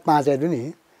 575 है दुनी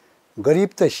गरीब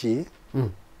तसी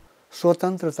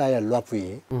स्वतन्त्रता या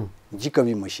लपुए जी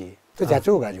कवि मसी तो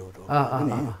जाचो गाजो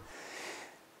हो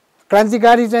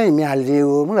क्रान्तिकारी चाहिँ म्याले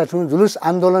हो मलाई थु जुलुस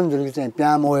आन्दोलन जुलुस चाहिँ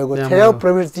प्याम होएको थियो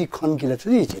प्रवृत्ति खन्किला छु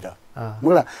नि छिरा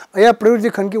मलाई या प्रवृत्ति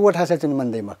खन्की ओठा छ चाहिँ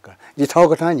मन्दै मक्का जे छ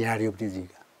कथा न्यारियो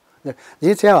प्तिजीका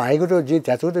जे थियो हाइको त जे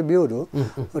त्याचो त बिउ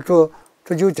हो तो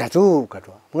तो जो त्याचो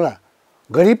कटो मलाई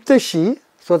गरीब त सी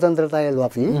स्वतन्त्रता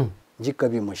लपी जी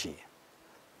कवि मसी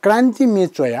क्रान्ति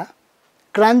मेचोया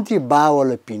क्रान्ति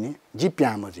बावल पिने जी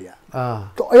प्याम जिया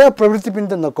तो या प्रवृत्ति पिन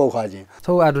त नकौ खाजे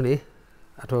छौ आडुनी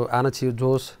अथवा आना छि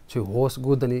जोश छि होस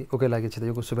गुदनी ओके लागि छि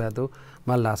यो सुबादो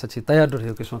मल्ला छि तयार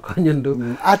डो केसमा खन्यन्दु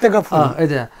आतेका फुल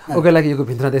एजा ओके लागि यो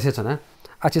भित्र देशे छना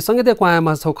आछि संगीत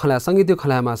क्वायामा छौ खला संगीत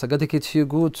खलामा छ गति कि छि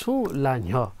गु छु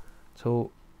लान्य छौ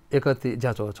एकति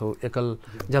जाचो छौ एकल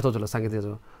जाचो जुल संगीत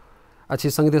जो आछि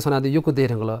संगीत सनादि योको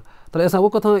देरंगल तर एसा वो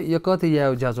कथा एकति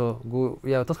या जाचो गु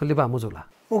या तसको लिबा मुजुला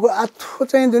ओको आथो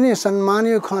चाहिँ दुनी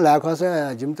सम्मानीय खला खसे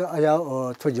जिम त अया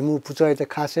थो जिमु पुचय त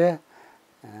खासे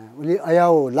उली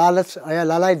अयाओ लालच अया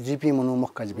लालाइ जीपी मनु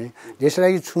मक्का जीपी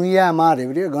देशलाई छुइया मारे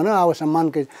बिरे गन आव सम्मान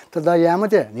के त द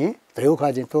यामते नि धयौ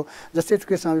खाजे तो जस्तै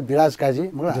के सामने विराज काजी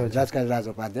मलाई राजकाज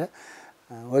राजोपाध्याय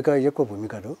ओका यको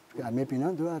भूमिका हो हामी पिन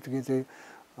दु आतके चाहिँ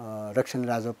रक्षण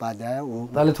राजोपाध्याय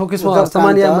ताले थोकिसमा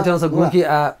सामान्य मथांस गुकी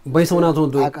आ बैसौना जों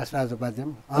दु आकाश राजोपाध्याय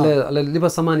अले अले लिब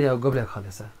सामान्य गबले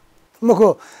खलेछ मको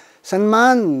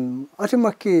सम्मान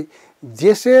अठमक्की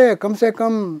जैसे कम से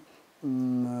कम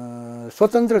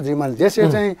स्वतन्त्र जीवन जैसे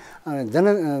चाहिँ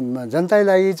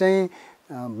जनतालाई चाहिँ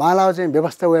बाला चाहिँ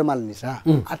व्यवस्था वे माल्नी छ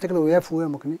आर्टिकल वे फुए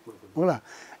मकनी होला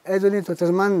एजोनी तो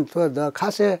तजमान तो द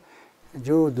खासे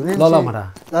जो दुनिया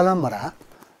ललमरा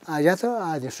या त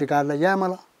आज स्वीकारला या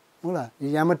मला होला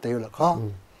या मत थियो ल ख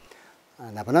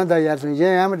ना पनि द या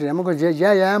या मत हमको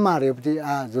या मारेपछि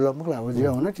आ जुल मुकला हो जे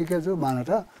हुन ठिकै छु माना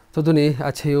त तो दुनी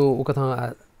अच्छे उ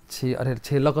कथा छि अरे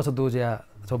छे लकस दुज्या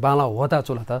जो बाला होता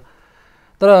चुला त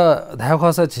तर धाय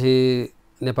खस छि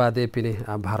नेपादे पिने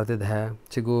भारतीय धाय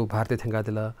छिगु भारतीय थंगा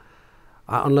दिला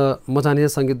अन मजाने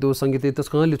संगीत दु संगीत त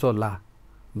कले चोला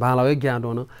बाला वे ज्ञान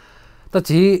दोन त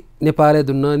छि नेपाले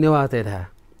दुन्न नेवाते धाय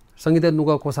संगीत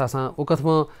नुगा कोसासा उ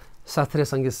कथमा शास्त्रीय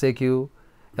संगीत सेक्यु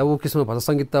या उ किस्म भाषा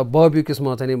संगीत त बबी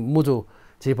किस्म चाहिँ मुजो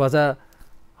छि भाषा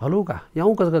हलुका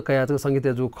याउ कसका कया त संगीत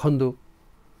जो खन्दु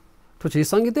तो छि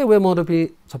संगीत वे मोरपी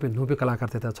सबै नुबे कलाकार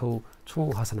त छु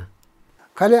हसना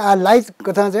खाली आ लाइट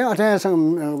कथा चाहिँ अथे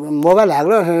मोबाइल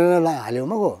हाग्लो हाल्यो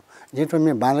मको जे तो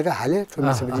मे बालका हाले तो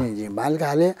मे सबै जे बालका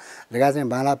हाले लगा चाहिँ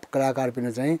बाला कलाकार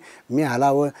पिन चाहिँ मे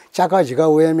हाला वो चाका झिका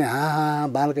वे मे हा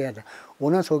बालका या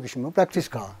उना सो किसिम प्र्याक्टिस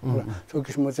क सो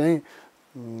किसिम चाहिँ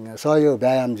सहयोग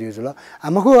व्यायाम जिउ ल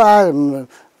हमको आ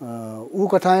उ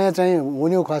कथा चाहिँ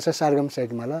उनी खास सरगम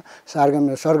सेट मला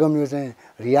सरगम यो चाहिँ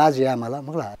रियाज या मला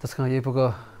मगला त्यसका ये पक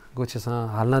गोछेसा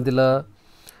हाल्न दिल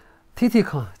थिथि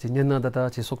ख जिन्ना दता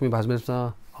छि सोकमी भाजमे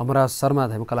हमरा शर्मा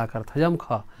धैम कलाकार थयम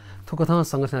ख थु कथा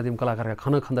संगठन दिम कलाकार का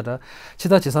खन खन्दट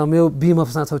छिता छिसा मेउ बीम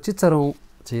अफसा छ चिचरौ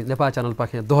छि नेपाल च्यानल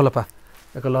पाखे दोहलपा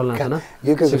एक ललना छ न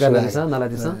युके सुगा नाला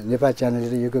दिस नेपाल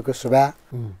च्यानल युके सुबा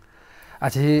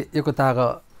आछि एको ताग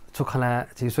छुखला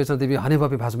छि सोचन देवी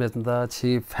हनेबपी भाजमे त छि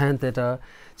फ्यान तेट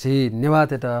छि नेवा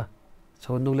तेट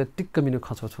छोनुले टिक्क मिनु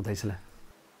खछो छुदैछला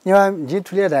नेवा जि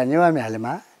ठुले रा नेवा मे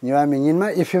हालेमा नेवा मे निनमा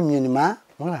एफएम निनमा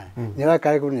होला नेवा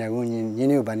कार्यक्रम यागु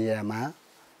निनु बनियामा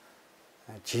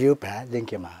जियो भा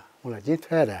देंकेमा होला जि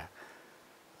ठुरा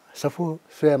सफु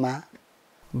सुयमा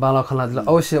बाला खला दिल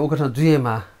अवश्य उकठन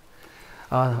जुएमा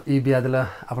ई बियादला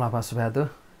अपना पास भ्याद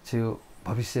छिउ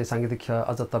भविष्य सांगीतिक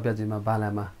अझ तब्याजीमा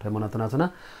बालामा ठमना तना छना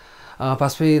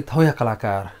पासपे थौया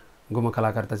कलाकार गुम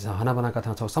कलाकार त हना बना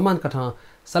कथा छ समान कथा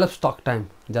सेलेब्स टक टाइम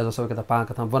जा जसो के त पा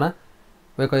कथा बना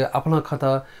वे कय अपना खत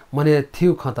मने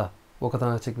थिउ खत ओ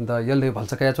कथा छिकिन त यल्ले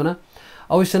भल्सकाया छना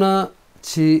अवश्य न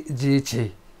छि जी छि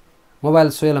मोबाइल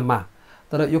सोयलमा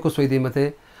तर योको सोइदे मते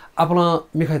अपना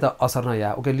मिखाइ त असर न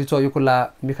या ओके लिचो योकुला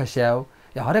मिखा स्याउ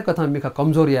या हरेक कथा मिखा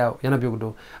कमजोर या याना बिगुडो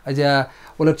अझा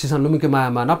ओलक छिसन लुमिके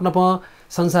मायामा नप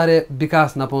संसारे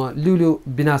विकास नप लिउलिउ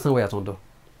विनाश न वया चोंदो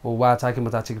ओ वाचा कि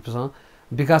मचा छिक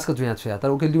विकास को जुया छया तर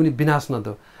ओके लिउनि विनाश न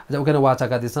दो अझा ओके न वाचा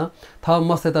का दिस थ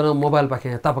मस्ते त मोबाइल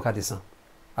पाखे तापका दिस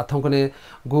अथौकने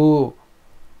गो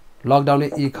लकडाउन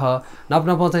इ ख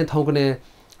नप चाहिँ थौकने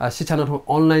शिक्षा न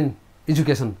अनलाइन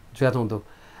एजुकेसन जुया चोंदो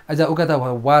अझा ओके त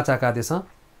वाचा का दिस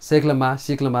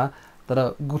सिक्लमा तर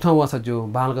गुठा वास जो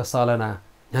बालका सालना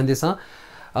ध्यानदिस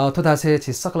थोथा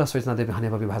छि सकल सोचना देवी हने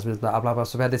बबी भाजमे आपला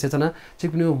सुभा देछना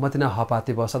चिकनु मतिना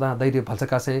हपाति ब सदा दैदे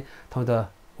भल्सका से थौ त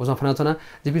ओजम फना छना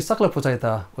जिबी सकल पुचाइ त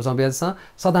ओजम बेस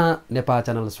सदा नेपाल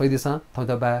च्यानल सोइदिस थौ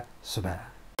त बा सुभा